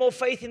shouldn't have more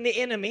faith in the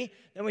enemy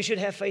than we should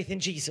have faith in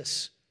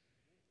Jesus.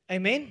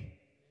 Amen?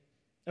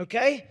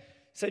 Okay?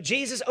 So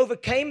Jesus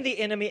overcame the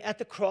enemy at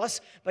the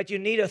cross, but you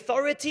need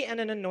authority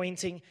and an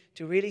anointing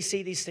to really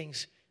see these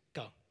things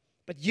go.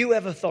 But you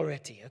have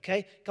authority,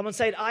 okay? Come on,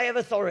 say it. I have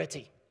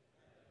authority.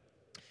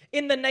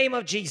 In the name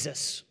of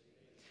Jesus,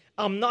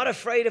 I'm not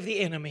afraid of the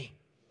enemy.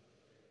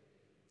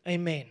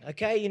 Amen.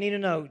 Okay? You need to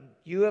know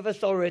you have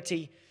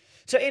authority.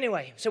 So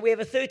anyway, we have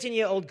a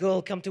 13-year-old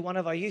girl come to one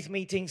of our youth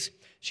meetings.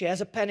 She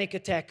has a panic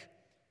attack.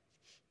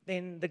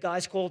 Then the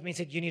guys called me and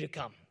said, you need to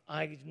come.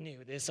 I knew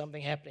there's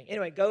something happening.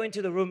 Anyway, go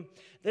into the room.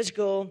 This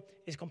girl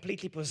is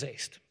completely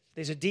possessed.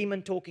 There's a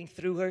demon talking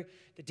through her.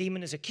 The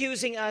demon is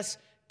accusing us,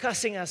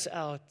 cussing us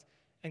out,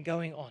 and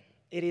going on.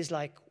 It is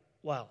like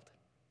wild.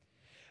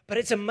 But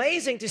it's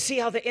amazing to see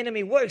how the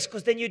enemy works,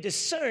 because then you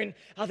discern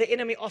how the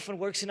enemy often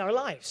works in our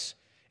lives.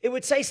 It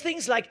would say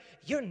things like,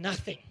 you're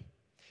nothing.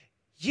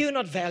 You're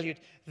not valued.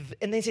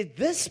 And then say,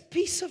 this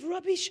piece of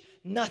rubbish?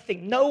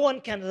 Nothing. No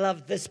one can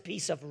love this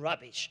piece of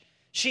rubbish.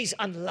 She's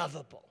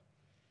unlovable.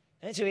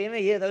 And so when you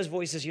hear those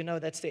voices, you know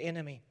that's the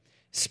enemy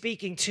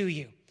speaking to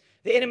you.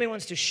 The enemy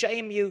wants to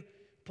shame you,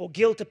 pour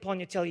guilt upon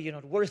you, tell you you're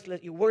not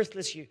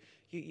worthless,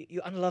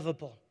 you're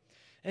unlovable.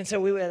 And so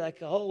we were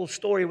like a whole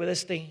story with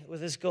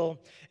this girl.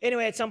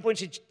 Anyway, at some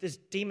point, this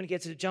demon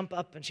gets her to jump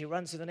up, and she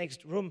runs to the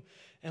next room,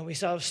 and we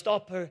sort of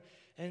stop her,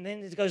 and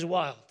then it goes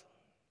wild.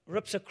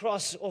 Rips a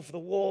cross off the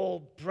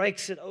wall,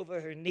 breaks it over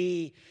her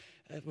knee,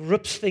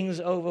 rips things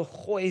over,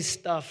 hoys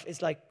stuff.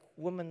 It's like,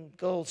 woman,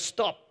 girl,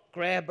 stop,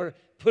 grab her,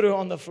 put her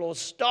on the floor,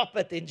 stop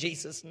it in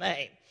Jesus'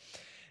 name.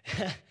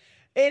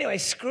 Anyway,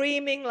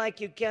 screaming like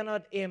you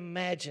cannot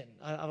imagine.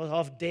 I was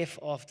half deaf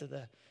after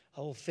the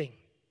whole thing.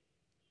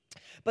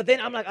 But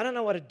then I'm like, I don't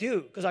know what to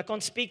do, because I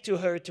can't speak to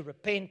her to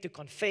repent, to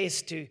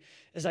confess,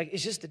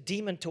 it's just a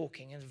demon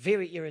talking, and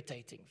very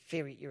irritating,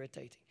 very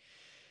irritating.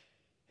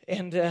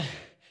 And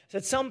so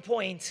at some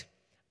point,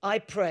 I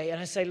pray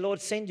and I say,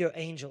 Lord, send your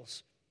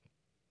angels.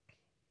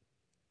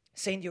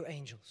 Send your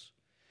angels.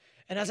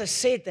 And as I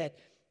said that,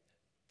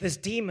 this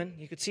demon,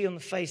 you could see on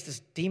the face, this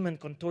demon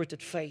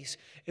contorted face,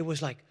 it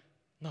was like,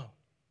 no,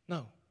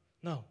 no,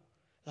 no.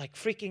 Like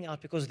freaking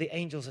out because the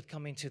angels had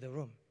come into the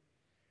room.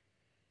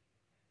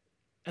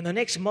 And the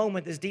next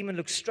moment, this demon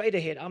looks straight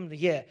ahead. I'm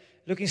here,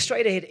 looking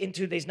straight ahead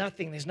into there's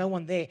nothing, there's no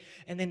one there.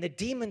 And then the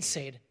demon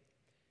said,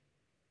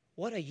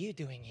 what are you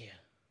doing here?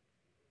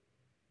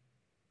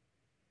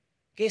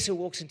 Guess who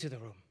walks into the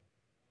room?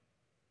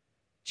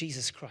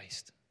 Jesus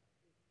Christ.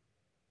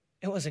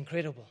 It was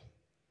incredible.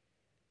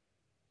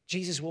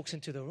 Jesus walks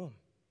into the room.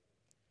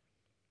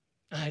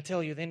 And I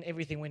tell you, then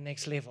everything went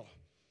next level.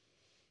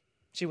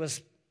 She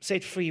was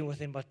set free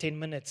within about 10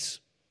 minutes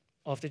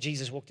after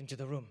Jesus walked into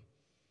the room.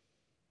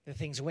 The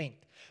things went.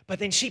 But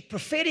then she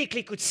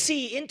prophetically could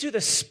see into the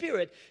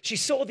Spirit. She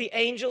saw the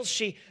angels.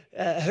 She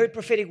heard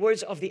prophetic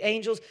words of the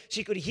angels.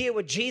 She could hear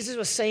what Jesus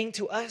was saying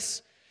to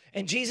us.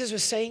 And Jesus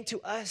was saying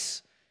to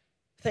us,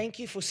 thank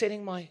you for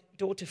setting my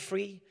daughter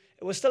free.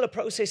 It was still a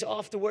process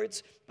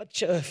afterwards, but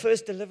her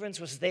first deliverance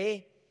was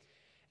there.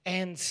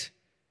 And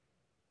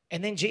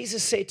then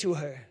Jesus said to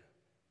her,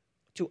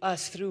 to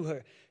us through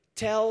her,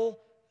 tell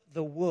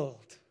the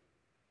world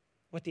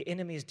what the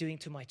enemy is doing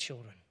to my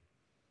children.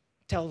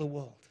 Tell the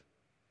world.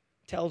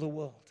 Tell the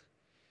world.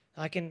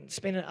 I can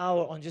spend an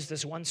hour on just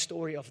this one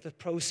story of the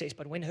process,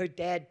 but when her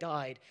dad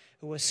died,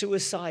 who was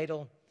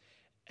suicidal,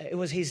 it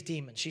was his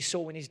demon. She saw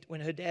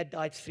when her dad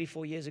died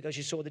 3-4 years ago,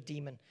 she saw the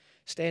demon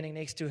standing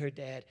next to her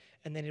dad,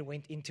 and then it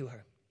went into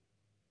her.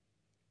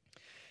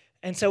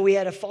 And so we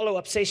had a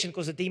follow-up session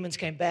because the demons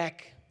came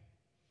back.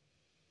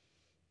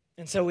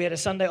 And so we had a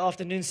Sunday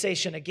afternoon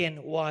session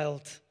again,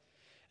 wild.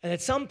 And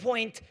at some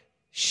point,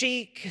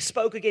 she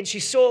spoke again. She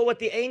saw what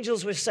the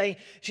angels were saying.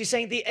 She's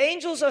saying, the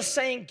angels are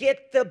saying,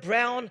 get the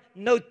brown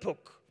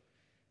notebook.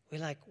 We're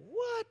like,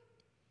 what?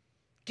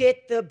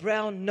 Get the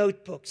brown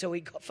notebook. So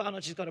we found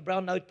out she's got a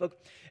brown notebook,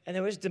 and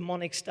there was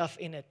demonic stuff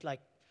in it,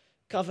 like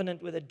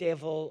covenant with the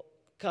devil,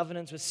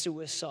 covenants with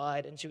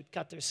suicide, and she would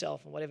cut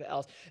herself and whatever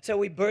else. So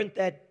we burnt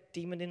that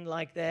demon in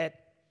like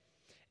that.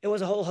 It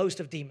was a whole host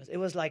of demons. It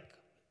was like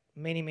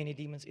many, many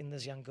demons in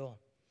this young girl.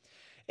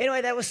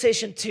 Anyway, that was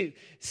session 2.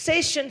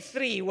 Session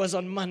 3 was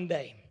on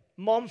Monday.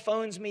 Mom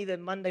phones me the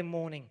Monday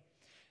morning,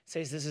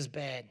 says this is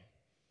bad.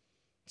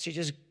 She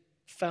just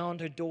found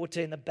her daughter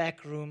in the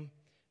back room,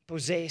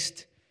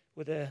 possessed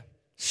with a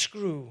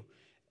screw,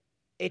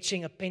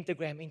 etching a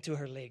pentagram into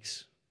her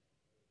legs.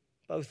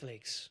 Both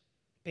legs.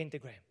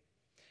 Pentagram.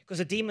 Because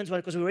the demons were,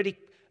 because we already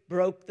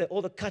broke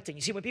all the cutting.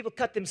 You see, when people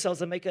cut themselves,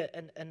 they make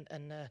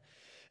an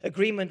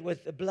agreement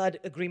with a blood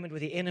agreement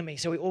with the enemy.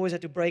 So we always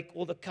had to break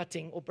all the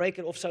cutting or break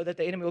it off so that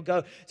the enemy will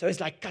go. So it's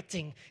like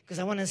cutting because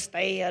I want to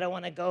stay, I don't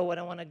want to go, I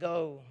don't want to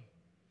go.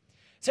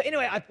 So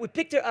anyway, we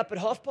picked her up at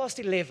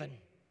 11:30,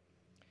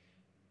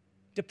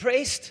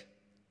 depressed,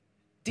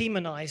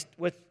 demonized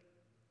with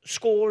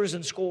scores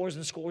and scores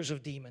and scores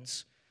of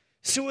demons,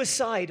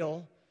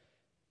 suicidal,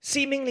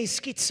 seemingly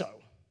schizo,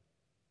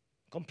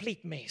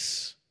 complete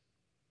mess.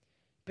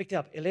 Picked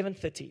up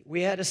 11:30.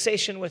 We had a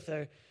session with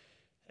her.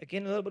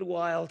 Again, a little bit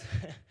wild.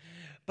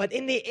 But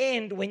in the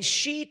end, when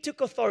she took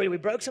authority, we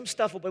broke some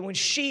stuff up, but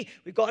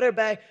we got her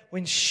back.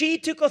 When she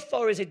took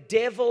authority, said,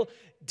 devil,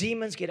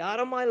 demons, get out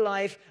of my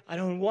life. I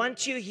don't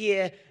want you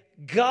here.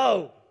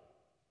 Go.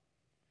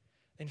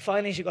 And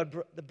finally, she got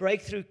the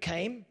breakthrough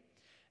came.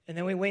 And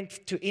then we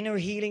went to inner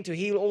healing to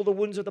heal all the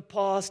wounds of the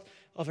past,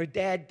 of her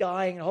dad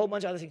dying, and a whole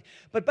bunch of other things.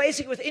 But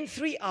basically, within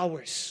 3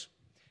 hours,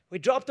 we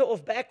dropped her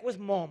off back with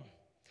mom.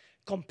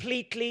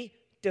 Completely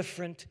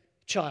different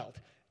child.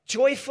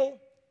 Joyful,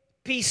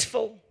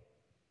 peaceful,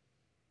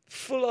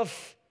 full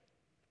of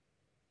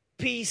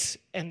peace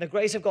and the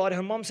grace of God.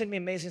 Her mom sent me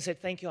a message and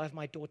said, thank you, I have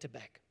my daughter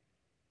back.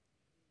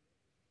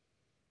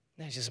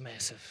 That's just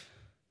massive.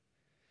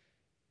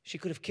 She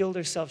could have killed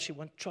herself. She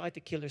tried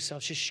to kill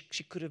herself.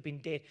 She could have been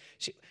dead.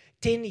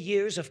 10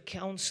 years of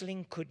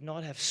counseling could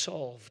not have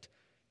solved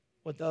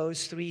what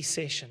those 3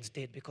 sessions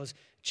did because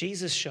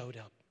Jesus showed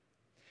up.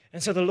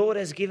 And so the Lord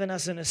has given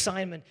us an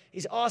assignment.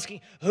 He's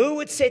asking, who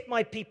would set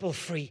my people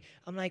free?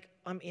 I'm like,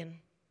 I'm in.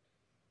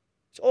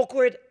 It's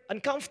awkward,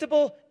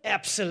 uncomfortable?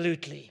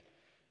 Absolutely.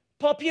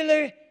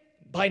 Popular?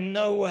 By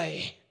no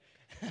way.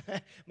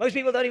 Most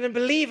people don't even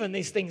believe in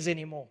these things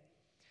anymore.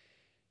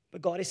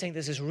 But God is saying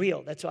this is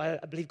real. That's why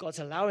I believe God's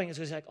allowing us.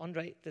 He's like,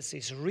 Andre, this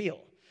is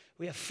real.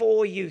 We have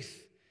 4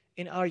 youth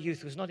in our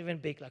youth who's not even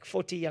big, like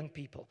 40 young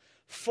people.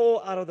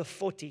 4 out of the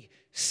 40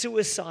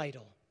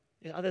 suicidal.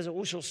 The others are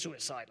also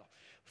suicidal.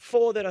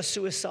 4 that are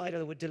suicidal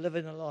that were delivered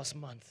in the last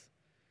month.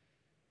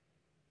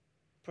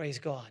 Praise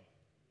God.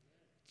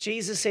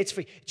 Jesus sets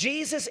free.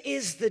 Jesus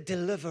is the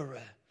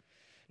deliverer.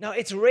 Now,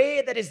 it's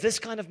rare that it's this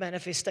kind of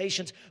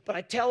manifestations, but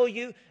I tell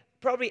you,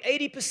 probably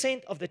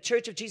 80% of the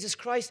Church of Jesus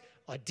Christ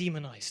are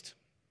demonized.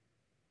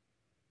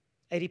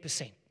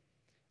 80%.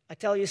 I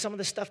tell you some of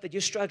the stuff that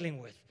you're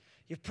struggling with.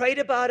 You've prayed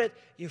about it,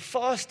 you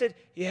fasted,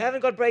 you haven't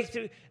got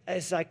breakthrough.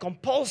 It's like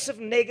compulsive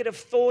negative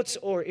thoughts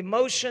or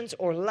emotions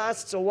or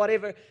lusts or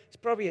whatever. It's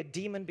probably a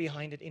demon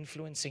behind it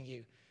influencing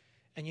you.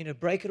 And you know,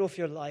 break it off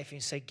your life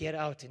and say, get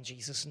out in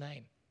Jesus'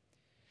 name.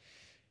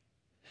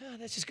 Oh,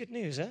 that's just good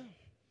news, huh?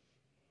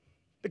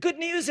 The good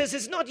news is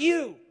it's not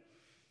you.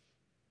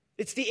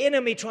 It's the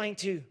enemy trying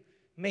to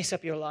mess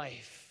up your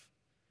life.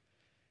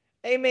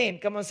 Amen.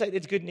 Come on, say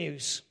it's good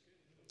news.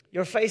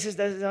 Your face is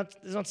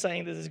not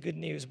saying this is good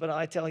news, but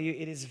I tell you,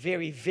 it is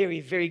very, very,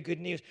 very good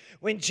news.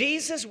 When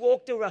Jesus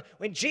walked around,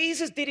 when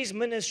Jesus did his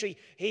ministry,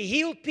 he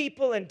healed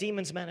people and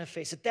demons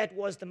manifested. That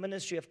was the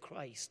ministry of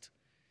Christ.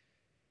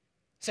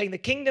 Saying the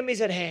kingdom is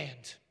at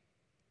hand.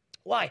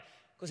 Why?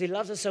 Because he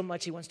loves us so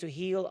much, he wants to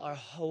heal our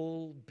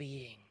whole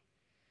being.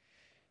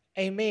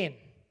 Amen.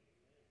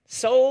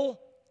 Soul,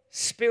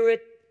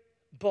 spirit,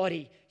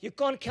 body. You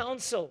can't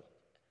counsel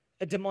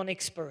a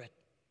demonic spirit.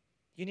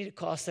 You need to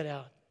cast it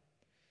out.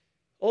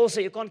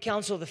 Also, you can't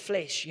counsel the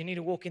flesh. You need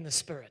to walk in the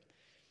Spirit.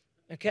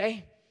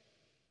 Okay?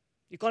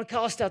 You can't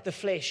cast out the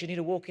flesh. You need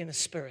to walk in the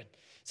Spirit.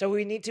 So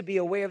we need to be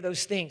aware of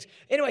those things.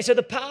 Anyway, so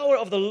the power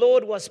of the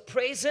Lord was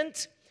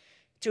present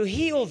to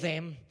heal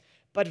them,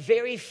 but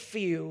very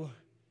few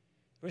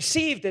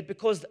received it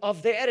because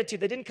of their attitude.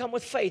 They didn't come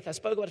with faith. I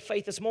spoke about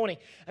faith this morning.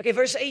 Okay,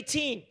 verse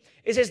 18.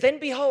 It says, then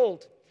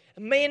behold,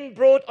 men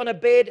brought on a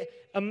bed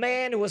a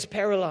man who was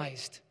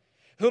paralyzed,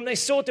 whom they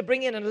sought to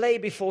bring in and lay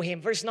before him.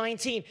 Verse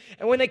 19,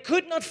 and when they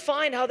could not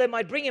find how they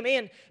might bring him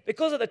in,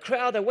 because of the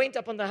crowd, they went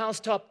up on the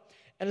housetop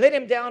and let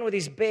him down with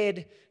his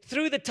bed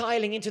through the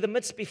tiling into the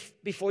midst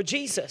before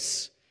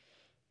Jesus.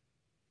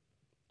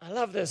 I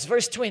love this.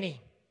 Verse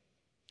 20,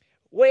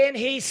 when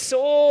he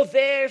saw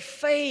their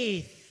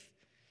faith,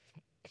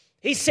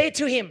 he said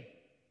to him,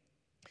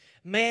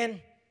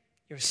 man,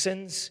 your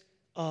sins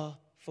are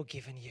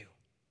forgiven you.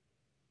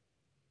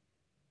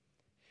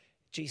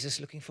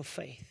 Jesus looking for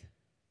faith.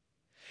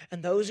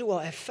 And those who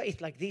have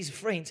faith, like these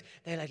friends,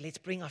 they're like, let's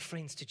bring our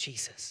friends to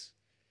Jesus.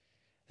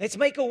 Let's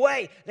make a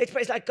way. Let's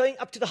pray. It's like going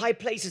up to the high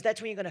places.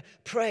 That's when you're going to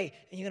pray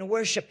and you're going to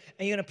worship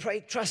and you're going to pray,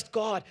 trust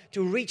God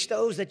to reach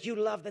those that you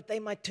love, that they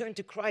might turn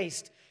to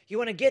Christ. You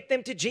want to get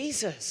them to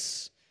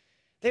Jesus.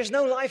 There's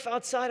no life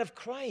outside of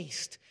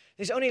Christ.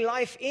 There's only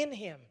life in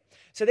Him.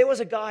 So there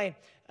was a guy,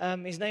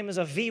 his name is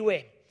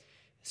Aviwe.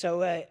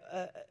 So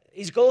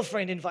his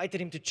girlfriend invited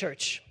him to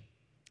church.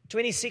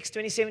 26,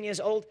 27 years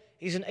old.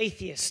 He's an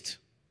atheist.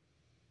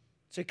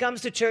 So he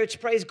comes to church,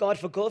 praise God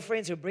for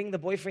girlfriends who bring the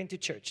boyfriend to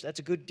church. That's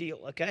a good deal,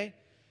 okay?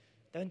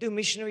 Don't do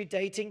missionary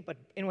dating, but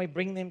anyway,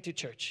 bring them to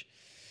church.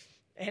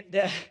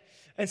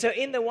 And so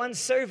in the one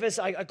service,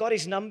 I got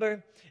his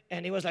number,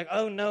 and he was like,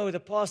 oh no, the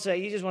pastor,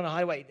 he just want to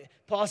highway. The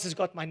pastor's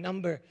got my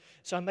number.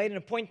 So I made an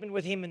appointment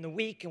with him in the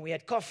week, and we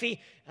had coffee,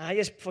 and I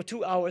just, for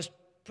 2 hours,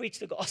 preached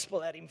the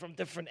gospel at him from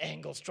different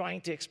angles, trying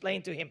to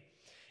explain to him.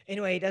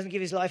 Anyway, he doesn't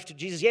give his life to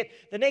Jesus yet.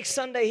 The next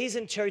Sunday, he's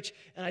in church,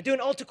 and I do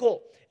an altar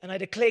call, and I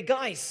declare,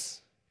 guys,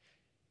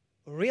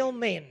 real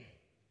men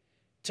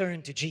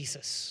turn to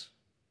Jesus.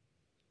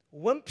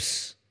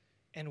 Wimps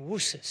and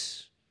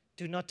wusses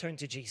do not turn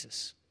to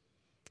Jesus.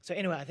 So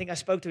anyway, I think I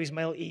spoke to his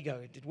male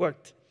ego. It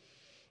worked.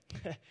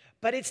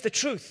 But it's the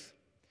truth.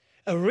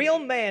 A real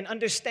man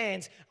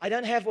understands I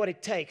don't have what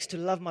it takes to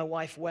love my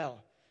wife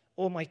well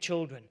or my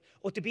children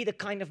or to be the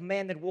kind of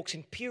man that walks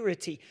in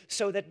purity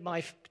so that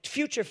my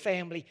future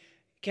family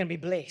can be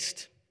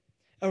blessed.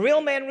 A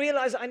real man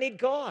realizes I need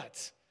God.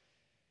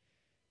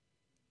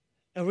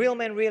 A real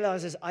man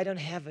realizes I don't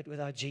have it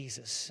without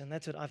Jesus, and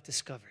that's what I've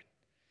discovered.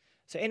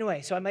 So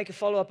anyway, I make a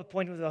follow-up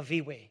appointment with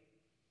Aviwe.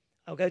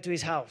 I'll go to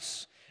his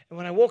house, and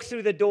when I walk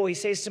through the door, he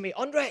says to me,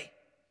 Andre,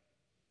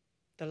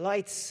 the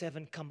lights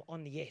haven't come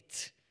on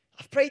yet.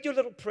 I've prayed your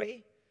little prayer,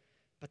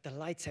 but the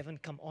lights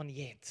haven't come on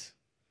yet.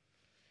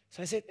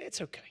 So I said, it's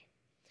okay.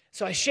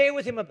 So I share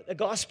with him the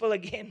gospel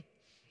again.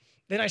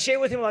 Then I share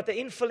with him about the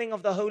infilling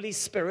of the Holy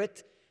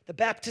Spirit, the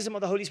baptism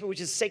of the Holy Spirit, which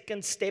is the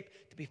second step,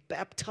 to be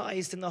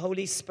baptized in the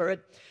Holy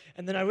Spirit.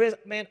 And then I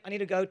realized, man, I need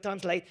to go,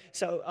 time's late.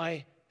 So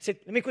I said,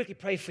 let me quickly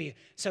pray for you.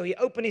 So he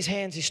opened his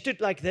hands, he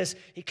stood like this,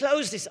 he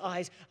closed his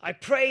eyes. I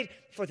prayed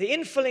for the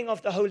infilling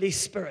of the Holy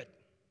Spirit.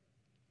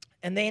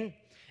 And then,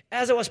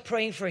 as I was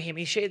praying for him,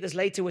 he shared this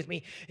later with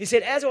me. He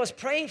said, as I was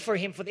praying for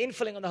him for the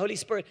infilling of the Holy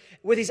Spirit,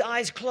 with his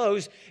eyes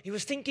closed, he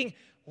was thinking,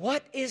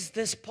 what is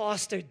this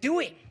pastor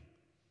doing?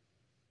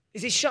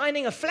 Is he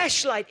shining a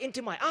flashlight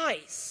into my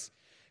eyes?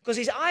 Because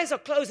his eyes are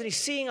closed and he's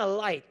seeing a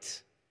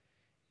light.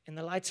 And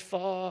the light's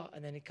far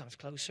and then it comes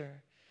closer.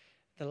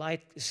 The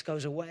light just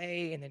goes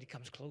away and then it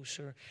comes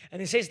closer.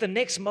 And it says the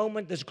next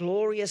moment this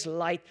glorious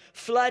light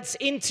floods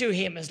into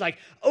him. It's like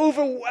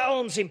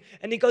overwhelms him.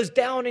 And he goes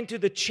down into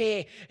the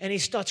chair and he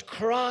starts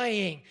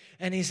crying.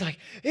 And he's like,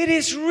 it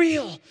is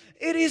real.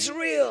 It is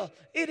real.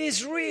 It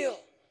is real.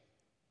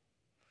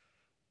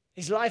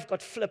 His life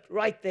got flipped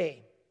right there.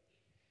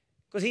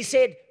 Because he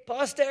said,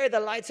 Pastor, the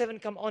lights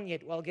haven't come on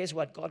yet. Well, guess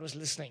what? God was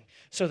listening.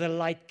 So the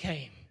light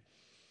came.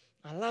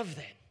 I love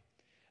that.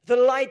 The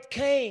light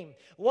came.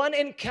 One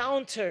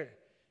encounter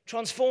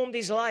transformed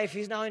his life.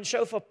 He's now in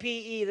Shofar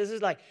PE. This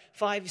is like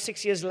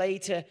 5-6 years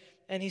later.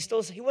 And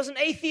he was an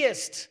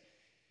atheist.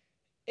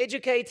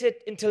 Educated,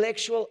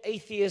 intellectual,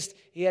 atheist.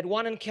 He had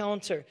one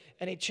encounter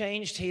and it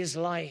changed his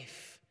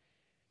life.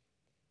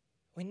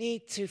 We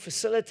need to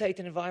facilitate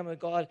an environment with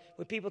God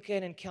where people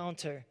can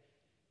encounter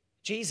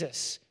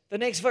Jesus. The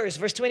next verse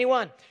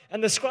 21.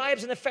 And the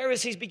scribes and the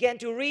Pharisees began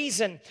to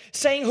reason,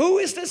 saying, who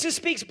is this who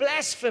speaks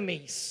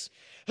blasphemies?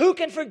 Who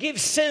can forgive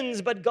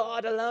sins but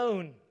God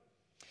alone?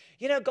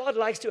 You know, God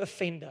likes to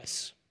offend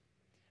us,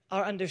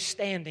 our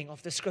understanding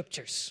of the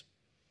Scriptures.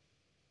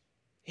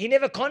 He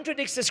never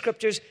contradicts the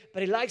Scriptures,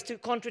 but He likes to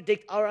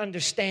contradict our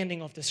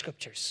understanding of the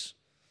Scriptures.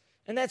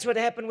 And that's what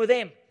happened with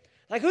them.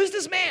 Like, who's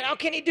this man? How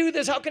can he do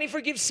this? How can he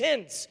forgive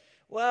sins?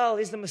 Well,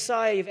 he's the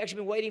Messiah. You've actually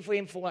been waiting for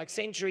him for like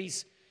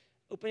centuries.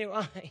 Open your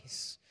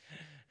eyes.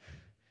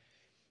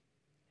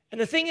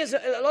 And the thing is,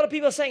 a lot of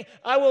people are saying,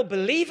 I will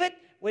believe it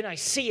when I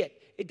see it.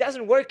 It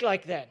doesn't work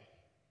like that.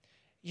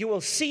 You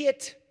will see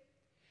it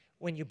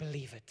when you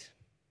believe it.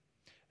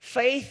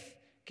 Faith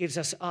gives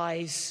us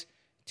eyes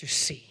to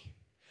see.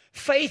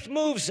 Faith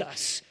moves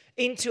us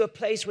into a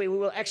place where we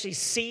will actually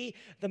see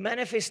the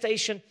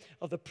manifestation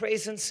of the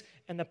presence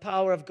and the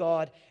power of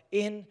God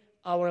in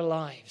our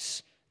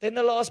lives. Then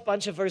the last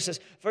bunch of verses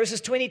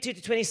 22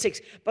 to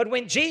 26. But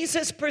when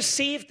Jesus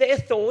perceived their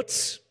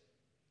thoughts,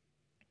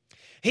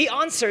 He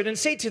answered and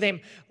said to them,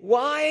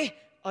 why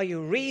are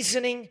you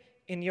reasoning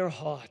in your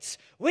hearts?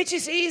 Which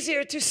is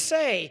easier to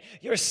say,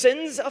 your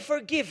sins are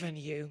forgiven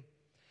you,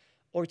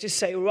 or to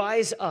say,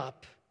 rise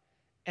up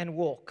and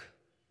walk?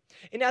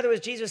 In other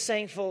words, Jesus is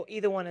saying for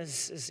either one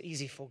is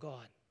easy for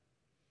God.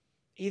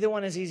 Either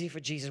one is easy for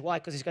Jesus. Why?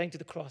 Because He's going to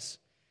the cross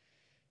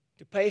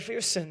to pay for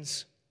your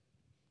sins,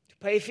 to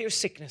pay for your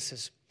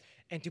sicknesses,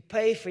 and to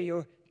pay for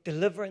your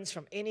deliverance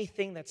from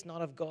anything that's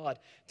not of God,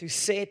 to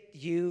set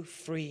you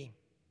free.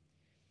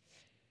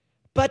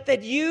 But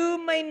that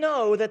you may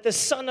know that the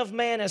Son of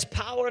Man has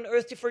power on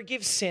earth to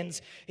forgive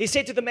sins, He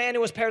said to the man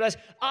who was paralyzed,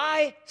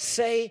 I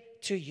say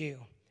to you,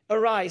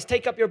 arise,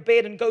 take up your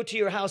bed and go to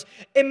your house.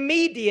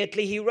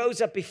 Immediately he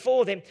rose up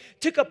before them,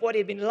 took up what he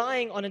had been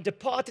lying on and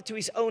departed to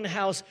his own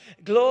house,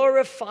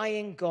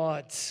 glorifying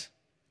God.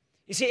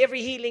 You see,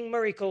 every healing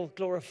miracle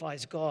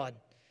glorifies God.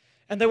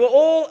 And they were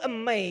all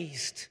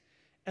amazed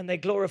and they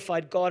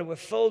glorified God and were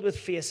filled with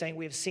fear, saying,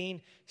 we have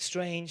seen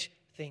strange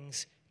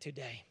things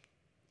today.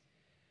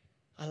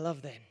 I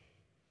love that.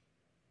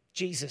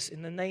 Jesus,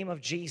 in the name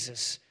of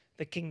Jesus,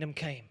 the kingdom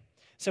came.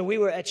 So we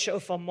were at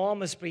Shofar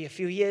Malmesbury a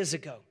few years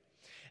ago.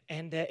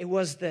 And it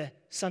was the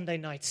Sunday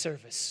night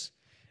service.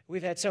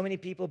 We've had so many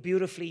people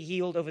beautifully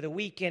healed over the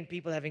weekend,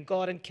 people having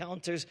God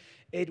encounters.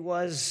 It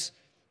was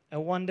a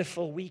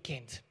wonderful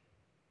weekend.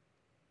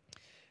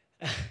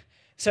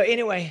 So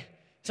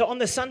on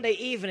the Sunday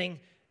evening,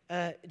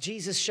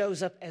 Jesus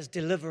shows up as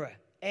deliverer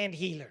and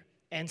healer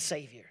and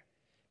savior.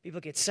 People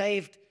get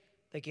saved,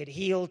 they get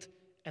healed,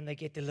 and they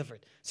get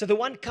delivered. So the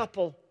one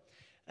couple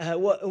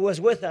who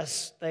was with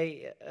us,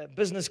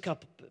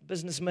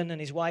 businessman and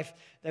his wife,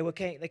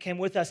 they came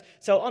with us.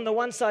 So on the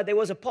one side, there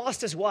was a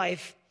pastor's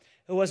wife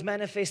who was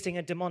manifesting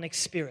a demonic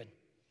spirit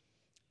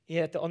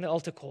on the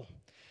altar call.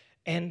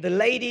 And the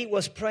lady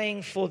was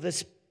praying for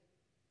this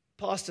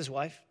pastor's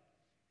wife,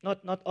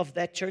 not of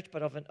that church,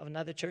 but of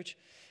another church,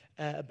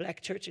 a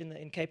black church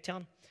in Cape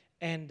Town.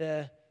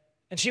 And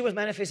she was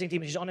manifesting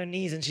demons. She's on her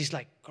knees and she's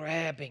like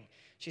grabbing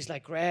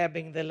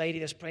the lady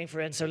that's praying for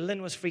her. And so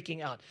Lynn was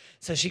freaking out.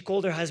 So she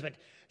called her husband,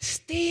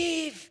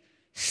 Steve,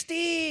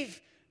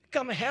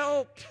 come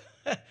help.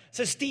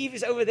 So Steve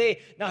is over there.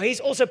 Now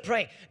he's also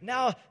praying.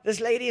 Now this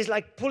lady is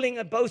like pulling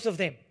at both of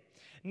them.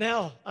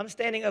 Now I'm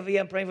standing over here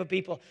and praying for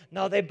people.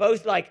 Now they're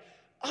both like,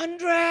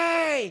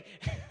 Andre,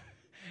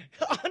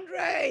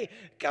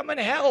 come and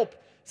help.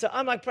 So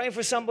I'm like praying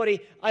for somebody.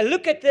 I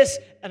look at this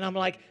and I'm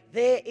like,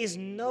 there is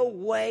no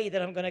way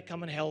that I'm going to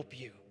come and help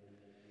you.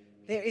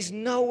 There is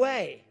no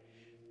way.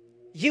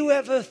 You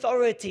have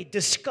authority.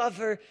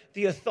 Discover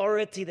the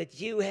authority that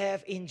you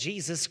have in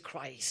Jesus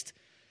Christ.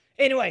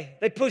 Anyway,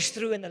 they pushed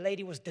through and the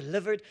lady was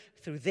delivered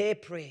through their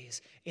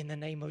prayers in the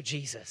name of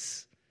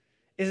Jesus.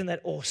 Isn't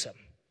that awesome?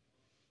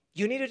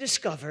 You need to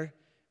discover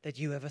that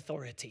you have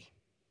authority.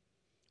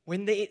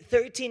 When the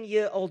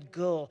 13-year-old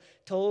girl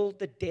told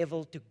the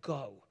devil to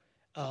go,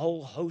 a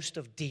whole host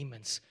of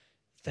demons,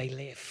 they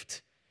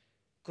left.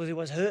 Because it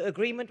was her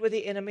agreement with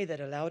the enemy that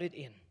allowed it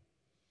in.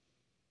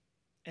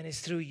 And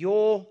it's through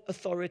your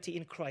authority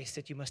in Christ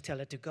that you must tell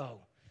it to go.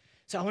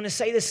 So I want to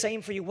say the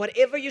same for you.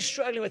 Whatever you're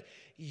struggling with,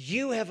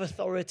 you have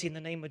authority in the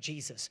name of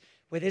Jesus.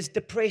 Whether it's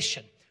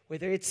depression,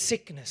 whether it's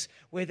sickness,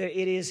 whether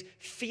it is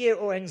fear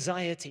or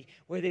anxiety,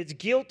 whether it's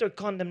guilt or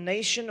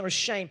condemnation or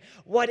shame,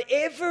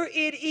 whatever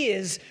it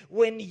is,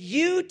 when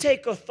you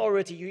take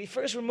authority, you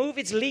first remove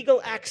its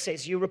legal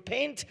access. You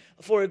repent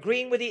for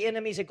agreeing with the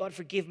enemy, say, God,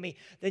 forgive me.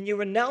 Then you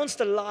renounce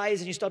the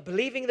lies and you start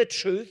believing the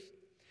truth.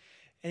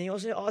 And you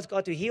also ask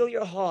God to heal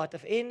your heart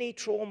of any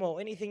trauma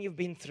or anything you've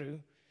been through.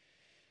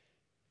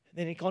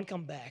 Then He can't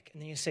come back.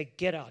 And then you say,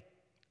 get out.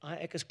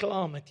 Ek is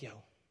klaar met jou.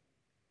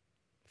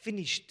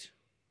 Finished.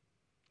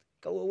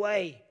 Go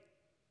away.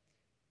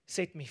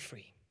 Set me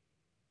free.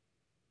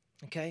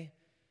 Okay?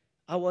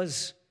 I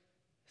was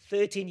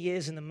 13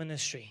 years in the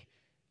ministry,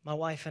 my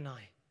wife and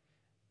I.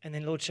 And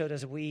then Lord showed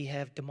us that we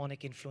have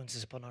demonic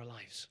influences upon our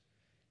lives.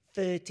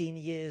 13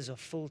 years of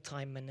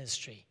full-time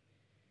ministry.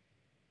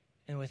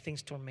 And with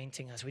things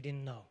tormenting us, we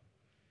didn't know.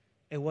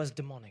 It was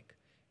demonic.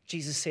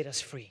 Jesus set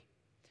us free.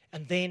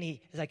 And then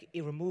he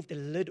removed the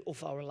lid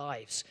off our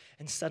lives.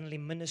 And suddenly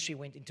ministry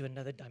went into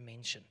another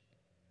dimension.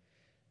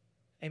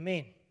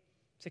 Amen.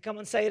 So come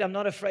and say it, I'm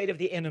not afraid of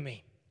the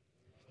enemy.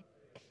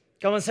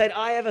 Come and say it,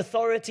 I have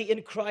authority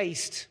in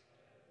Christ.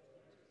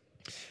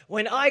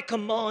 When I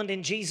command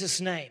in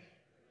Jesus' name,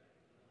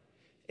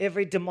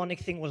 every demonic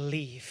thing will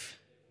leave.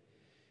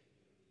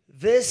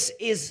 This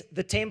is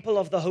the temple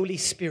of the Holy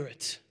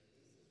Spirit.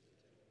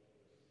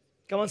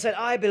 Come on, say,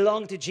 I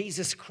belong to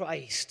Jesus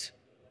Christ.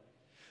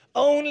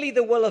 Only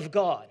the will of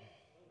God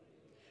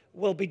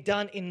will be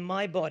done in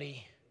my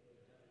body,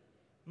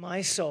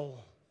 my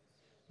soul,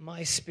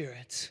 my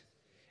spirit.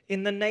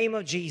 In the name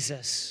of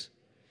Jesus,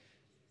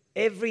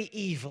 every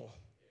evil,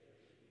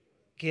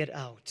 get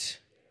out.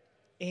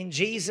 In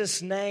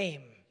Jesus'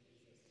 name,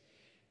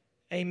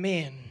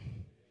 amen.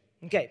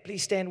 Okay,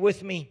 please stand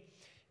with me.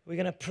 We're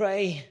going to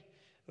pray.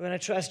 We're going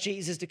to trust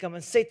Jesus to come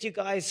and set you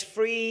guys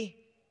free.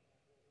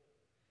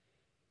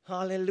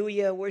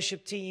 Hallelujah,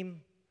 worship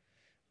team.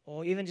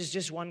 Or even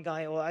just one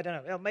guy, or I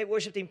don't know. Maybe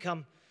worship team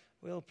come.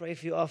 We'll pray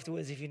for you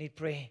afterwards if you need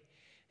prayer.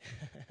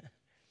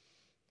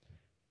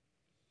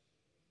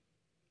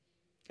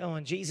 Come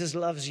on, Jesus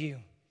loves you.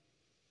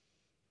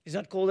 He's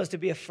not called us to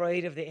be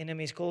afraid of the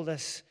enemy. He's called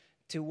us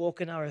to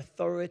walk in our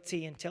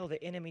authority and tell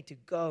the enemy to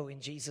go in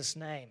Jesus'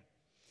 name.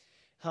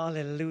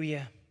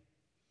 Hallelujah.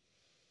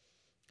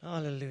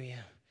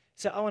 Hallelujah.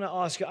 So I want to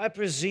ask you, I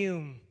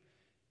presume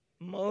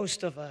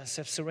most of us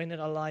have surrendered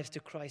our lives to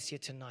Christ here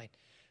tonight.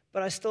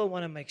 But I still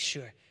want to make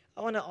sure.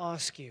 I want to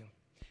ask you,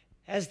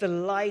 has the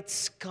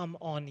lights come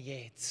on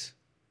yet?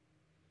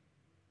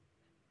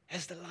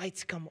 Has the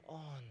lights come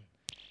on?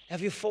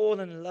 Have you fallen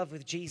in love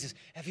with Jesus?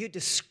 Have you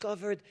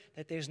discovered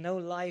that there's no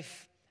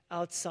life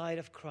outside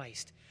of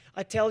Christ?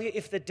 I tell you,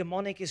 if the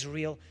demonic is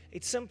real,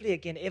 it's simply,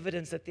 again,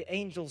 evidence that the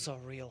angels are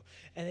real.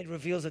 And it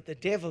reveals that the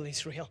devil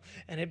is real.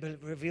 And it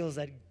reveals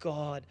that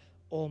God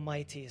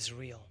Almighty is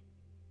real.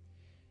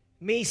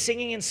 Me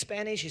singing in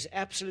Spanish is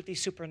absolutely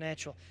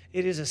supernatural.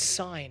 It is a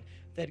sign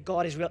that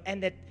God is real.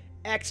 And that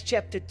Acts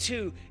chapter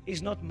 2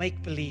 is not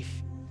make-believe,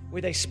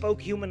 where they spoke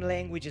human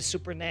languages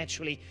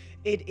supernaturally.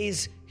 It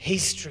is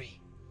history.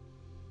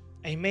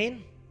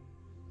 Amen?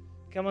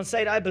 Come on,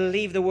 say it. I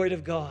believe the word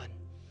of God.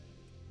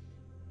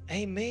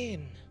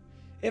 Amen.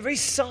 Every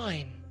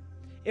sign,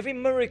 every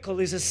miracle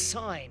is a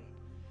sign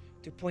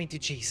to point to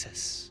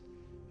Jesus,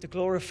 to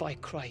glorify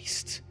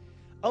Christ.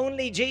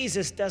 Only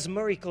Jesus does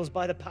miracles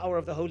by the power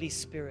of the Holy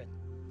Spirit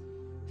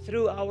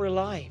through our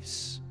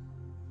lives.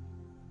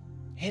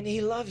 And He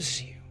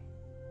loves you.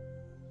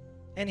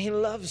 And He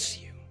loves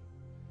you.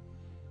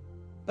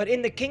 But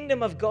in the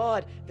kingdom of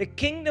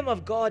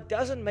God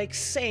doesn't make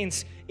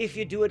sense if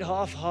you do it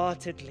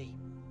half-heartedly.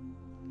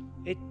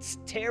 It's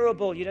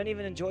terrible. You don't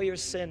even enjoy your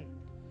sin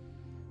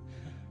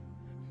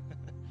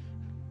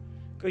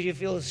because you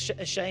feel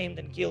ashamed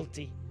and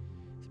guilty.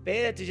 It's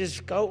better to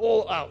just go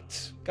all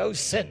out. Go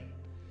sin.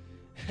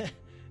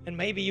 And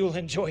maybe you'll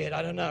enjoy it.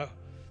 I don't know.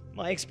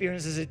 My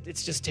experience is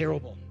it's just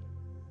terrible.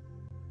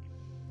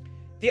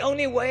 The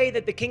only way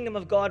that the kingdom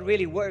of God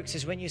really works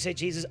is when you say,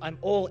 Jesus, I'm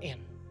all in.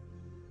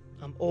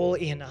 I'm all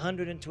in,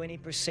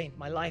 120%.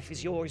 My life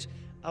is yours.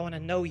 I want to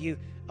know you.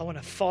 I want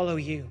to follow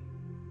you.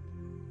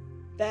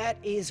 That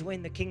is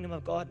when the kingdom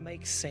of God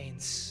makes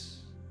sense.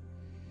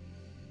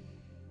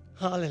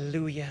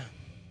 Hallelujah.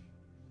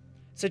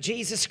 So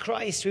Jesus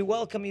Christ, we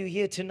welcome you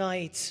here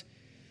tonight.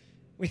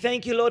 We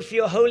thank you, Lord, for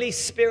your Holy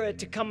Spirit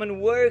to come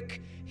and work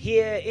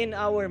here in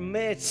our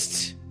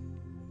midst.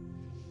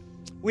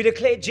 We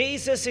declare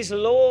Jesus is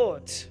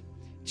Lord.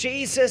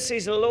 Jesus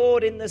is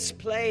Lord in this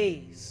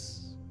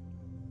place.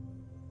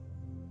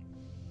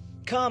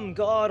 Come,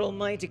 God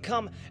Almighty,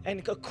 come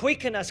and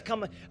quicken us.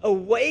 Come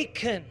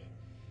awaken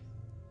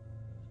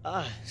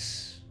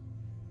us.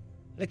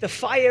 Let the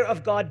fire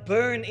of God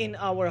burn in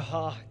our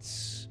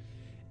hearts.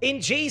 In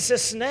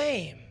Jesus'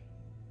 name.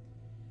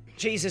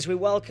 Jesus, we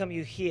welcome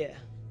you here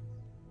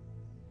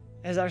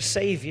as our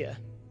Savior.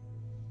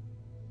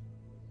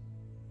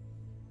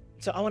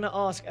 So I want to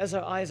ask, as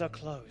our eyes are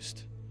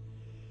closed,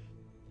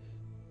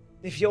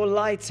 if your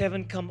lights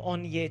haven't come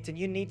on yet and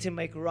you need to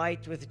make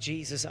right with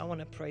Jesus, I want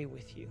to pray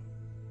with you.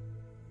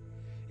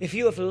 If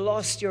you have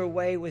lost your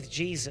way with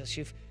Jesus,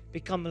 you've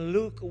become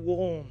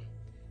lukewarm,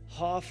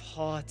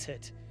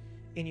 half-hearted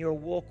in your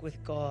walk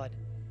with God,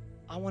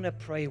 I want to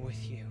pray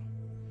with you.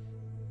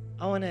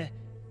 I want to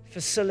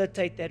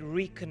facilitate that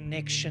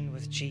reconnection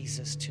with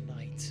Jesus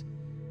tonight.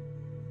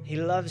 He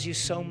loves you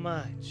so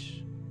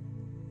much.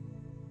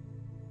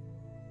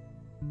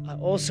 I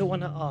also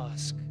want to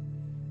ask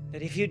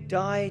that if you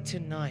die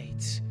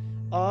tonight,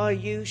 are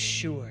you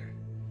sure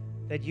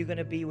that you're going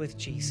to be with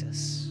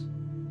Jesus?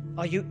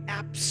 Are you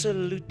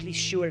absolutely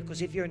sure?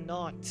 Because if you're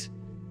not,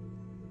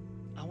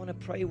 I want to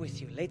pray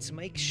with you. Let's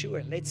make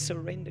sure. Let's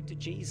surrender to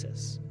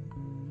Jesus.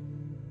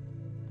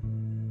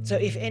 So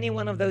if any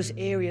one of those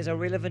areas are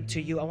relevant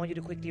to you, I want you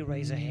to quickly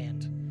raise a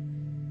hand.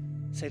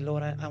 Say,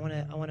 Lord, I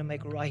want to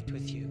make right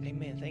with you.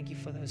 Amen. Thank you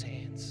for those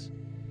hands.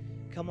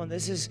 Come on,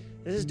 this is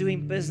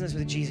doing business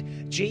with Jesus.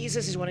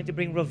 Jesus is wanting to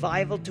bring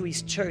revival to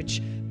his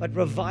church, but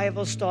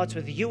revival starts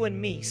with you and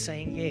me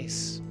saying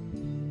yes.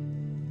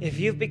 If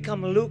you've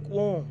become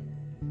lukewarm,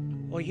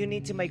 or you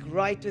need to make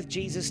right with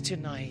Jesus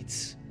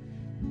tonight,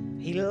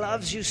 he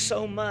loves you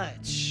so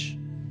much.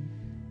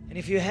 And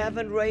if you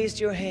haven't raised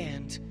your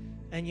hand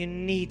and you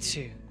need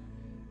to,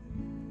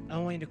 I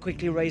want you to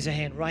quickly raise a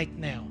hand right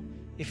now.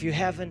 If you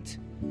haven't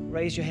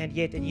raised your hand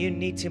yet and you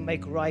need to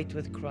make right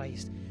with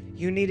Christ,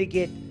 you need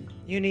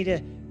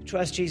to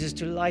trust Jesus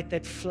to light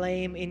that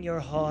flame in your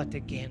heart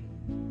again,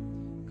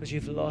 because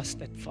you've lost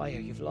that fire,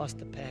 you've lost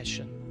the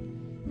passion,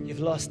 you've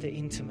lost the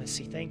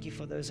intimacy. Thank you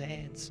for those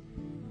hands.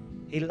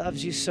 He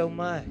loves you so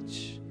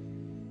much.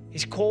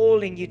 He's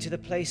calling you to the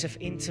place of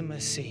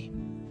intimacy.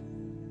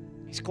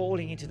 He's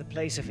calling you to the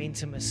place of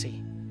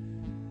intimacy.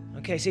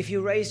 Okay, so if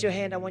you raised your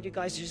hand, I want you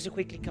guys just to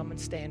quickly come and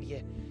stand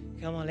here.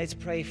 Come on, let's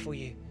pray for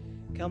you.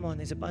 Come on,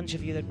 there's a bunch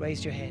of you that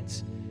raised your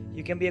hands.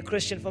 You can be a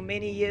Christian for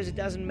many years. It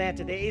doesn't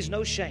matter. There is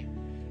no shame.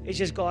 It's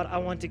just, God, I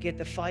want to get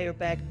the fire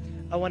back.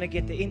 I want to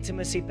get the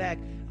intimacy back.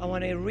 I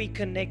want to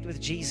reconnect with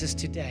Jesus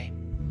today.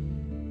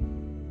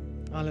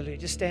 Hallelujah.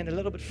 Just stand a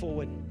little bit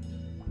forward.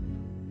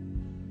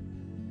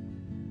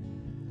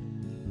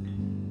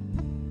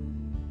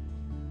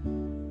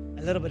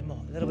 A little bit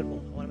more, a little bit more.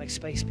 I want to make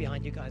space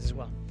behind you guys as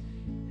well.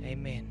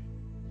 Amen.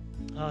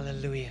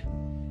 Hallelujah.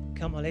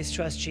 Come on, let's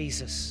trust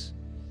Jesus.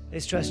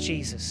 Let's trust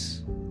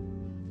Jesus.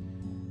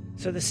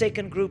 So the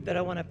second group that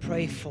I want to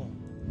pray for,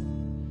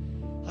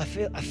 I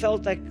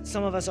felt like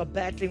some of us are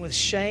battling with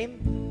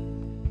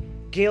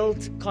shame,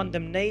 guilt,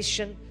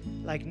 condemnation,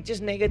 like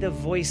just negative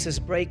voices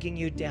breaking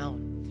you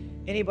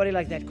down. Anybody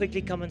like that?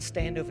 Quickly come and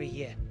stand over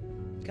here.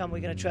 Come,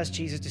 we're going to trust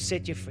Jesus to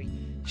set you free.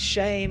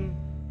 Shame,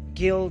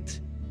 guilt,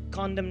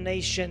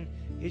 condemnation.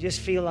 You just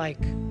feel like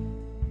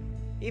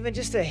even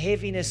just a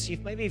heaviness.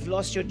 Maybe you've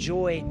lost your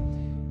joy,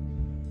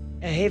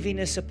 a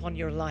heaviness upon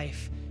your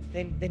life.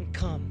 Then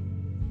come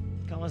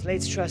on,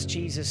 let's trust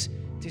Jesus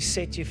to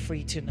set you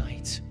free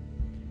tonight.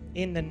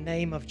 In the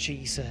name of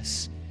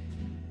Jesus.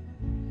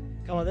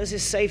 Come on, this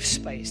is safe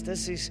space.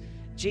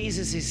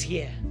 Jesus is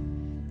here.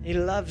 He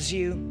loves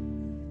you.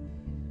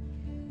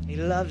 He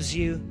loves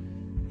you.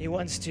 He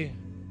wants to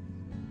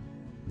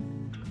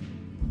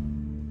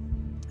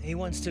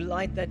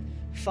light that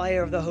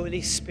fire of the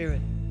Holy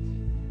Spirit,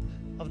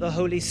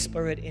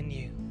 in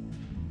you.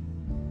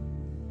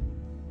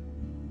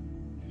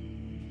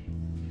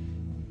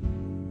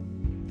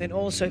 Then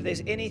also, if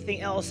there's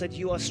anything else that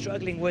you are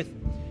struggling with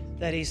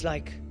that is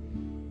like,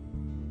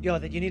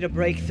 that you need a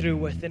breakthrough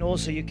with, then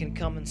also you can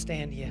come and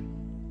stand here.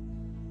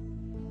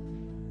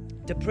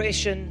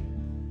 Depression,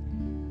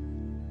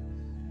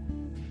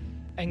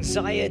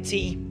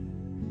 anxiety,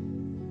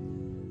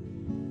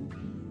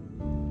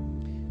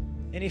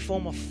 any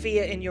form of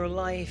fear in your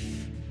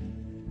life,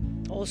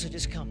 also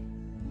just come.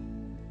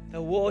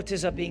 The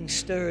waters are being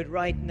stirred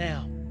right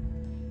now.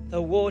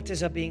 The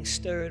waters are being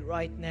stirred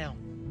right now.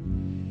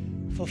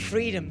 For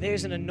freedom,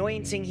 there's an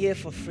anointing here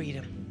for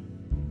freedom.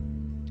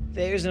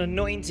 There's an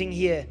anointing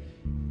here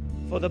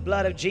for the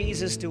blood of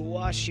Jesus to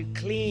wash you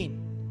clean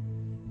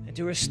and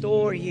to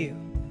restore you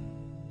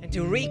and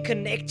to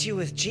reconnect you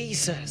with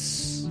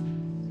Jesus.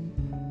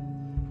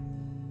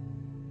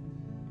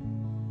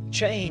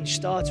 Change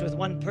starts with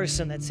one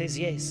person that says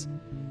yes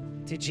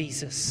to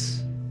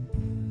Jesus.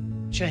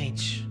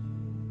 Change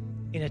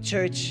in a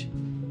church,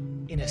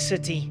 in a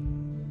city,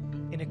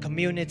 in a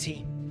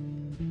community.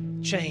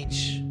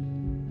 Change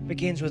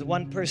begins with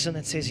one person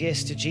that says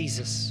yes to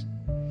Jesus.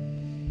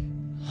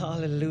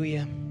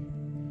 Hallelujah.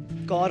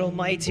 God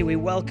Almighty, we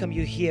welcome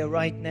you here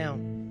right now.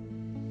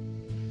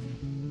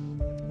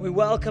 We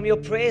welcome your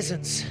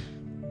presence.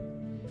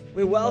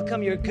 We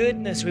welcome your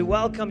goodness. We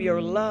welcome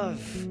your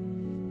love.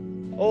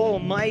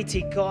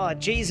 Almighty God,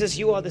 Jesus,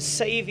 you are the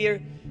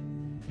Savior,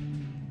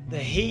 the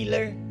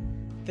healer,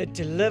 the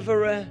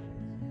deliverer.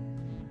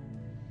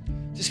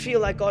 Just feel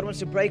like God wants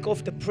to break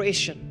off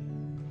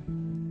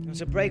depression. He wants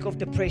to break off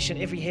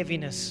depression, every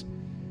heaviness.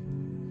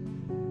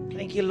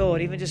 Thank you,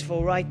 Lord, even just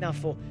for right now,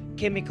 for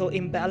chemical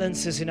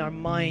imbalances in our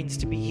minds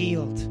to be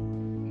healed.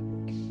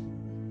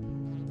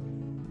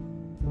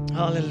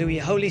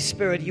 Hallelujah. Holy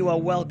Spirit, you are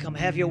welcome.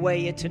 Have your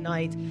way here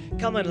tonight.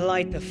 Come and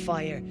light the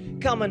fire.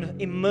 Come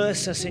and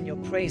immerse us in your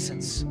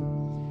presence.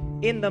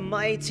 In the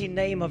mighty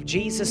name of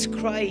Jesus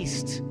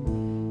Christ.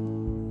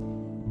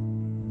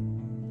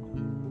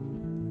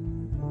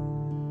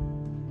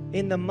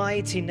 In the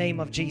mighty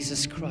name of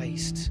Jesus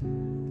Christ.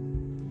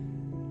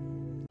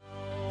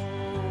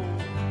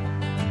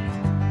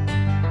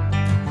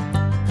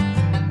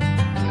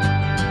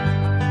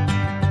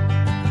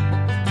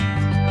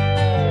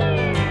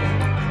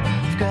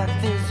 Got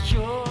this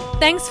joy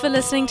Thanks for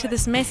listening to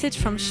this message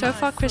from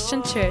Shofar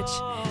Christian Church.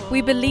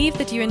 We believe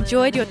that you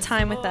enjoyed your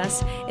time with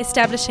us,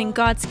 establishing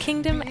God's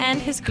kingdom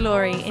and His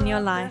glory in your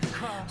life.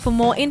 For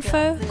more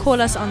info, call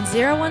us on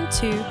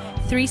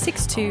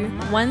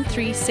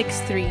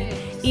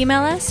 012-362-1363.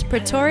 Email us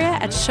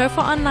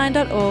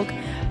pretoria@shofaronline.org.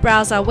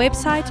 Browse our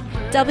website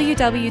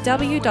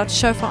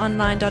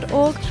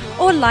www.shofaronline.org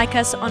or like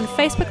us on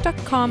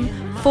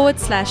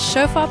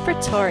facebook.com/Shofar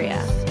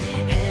Pretoria.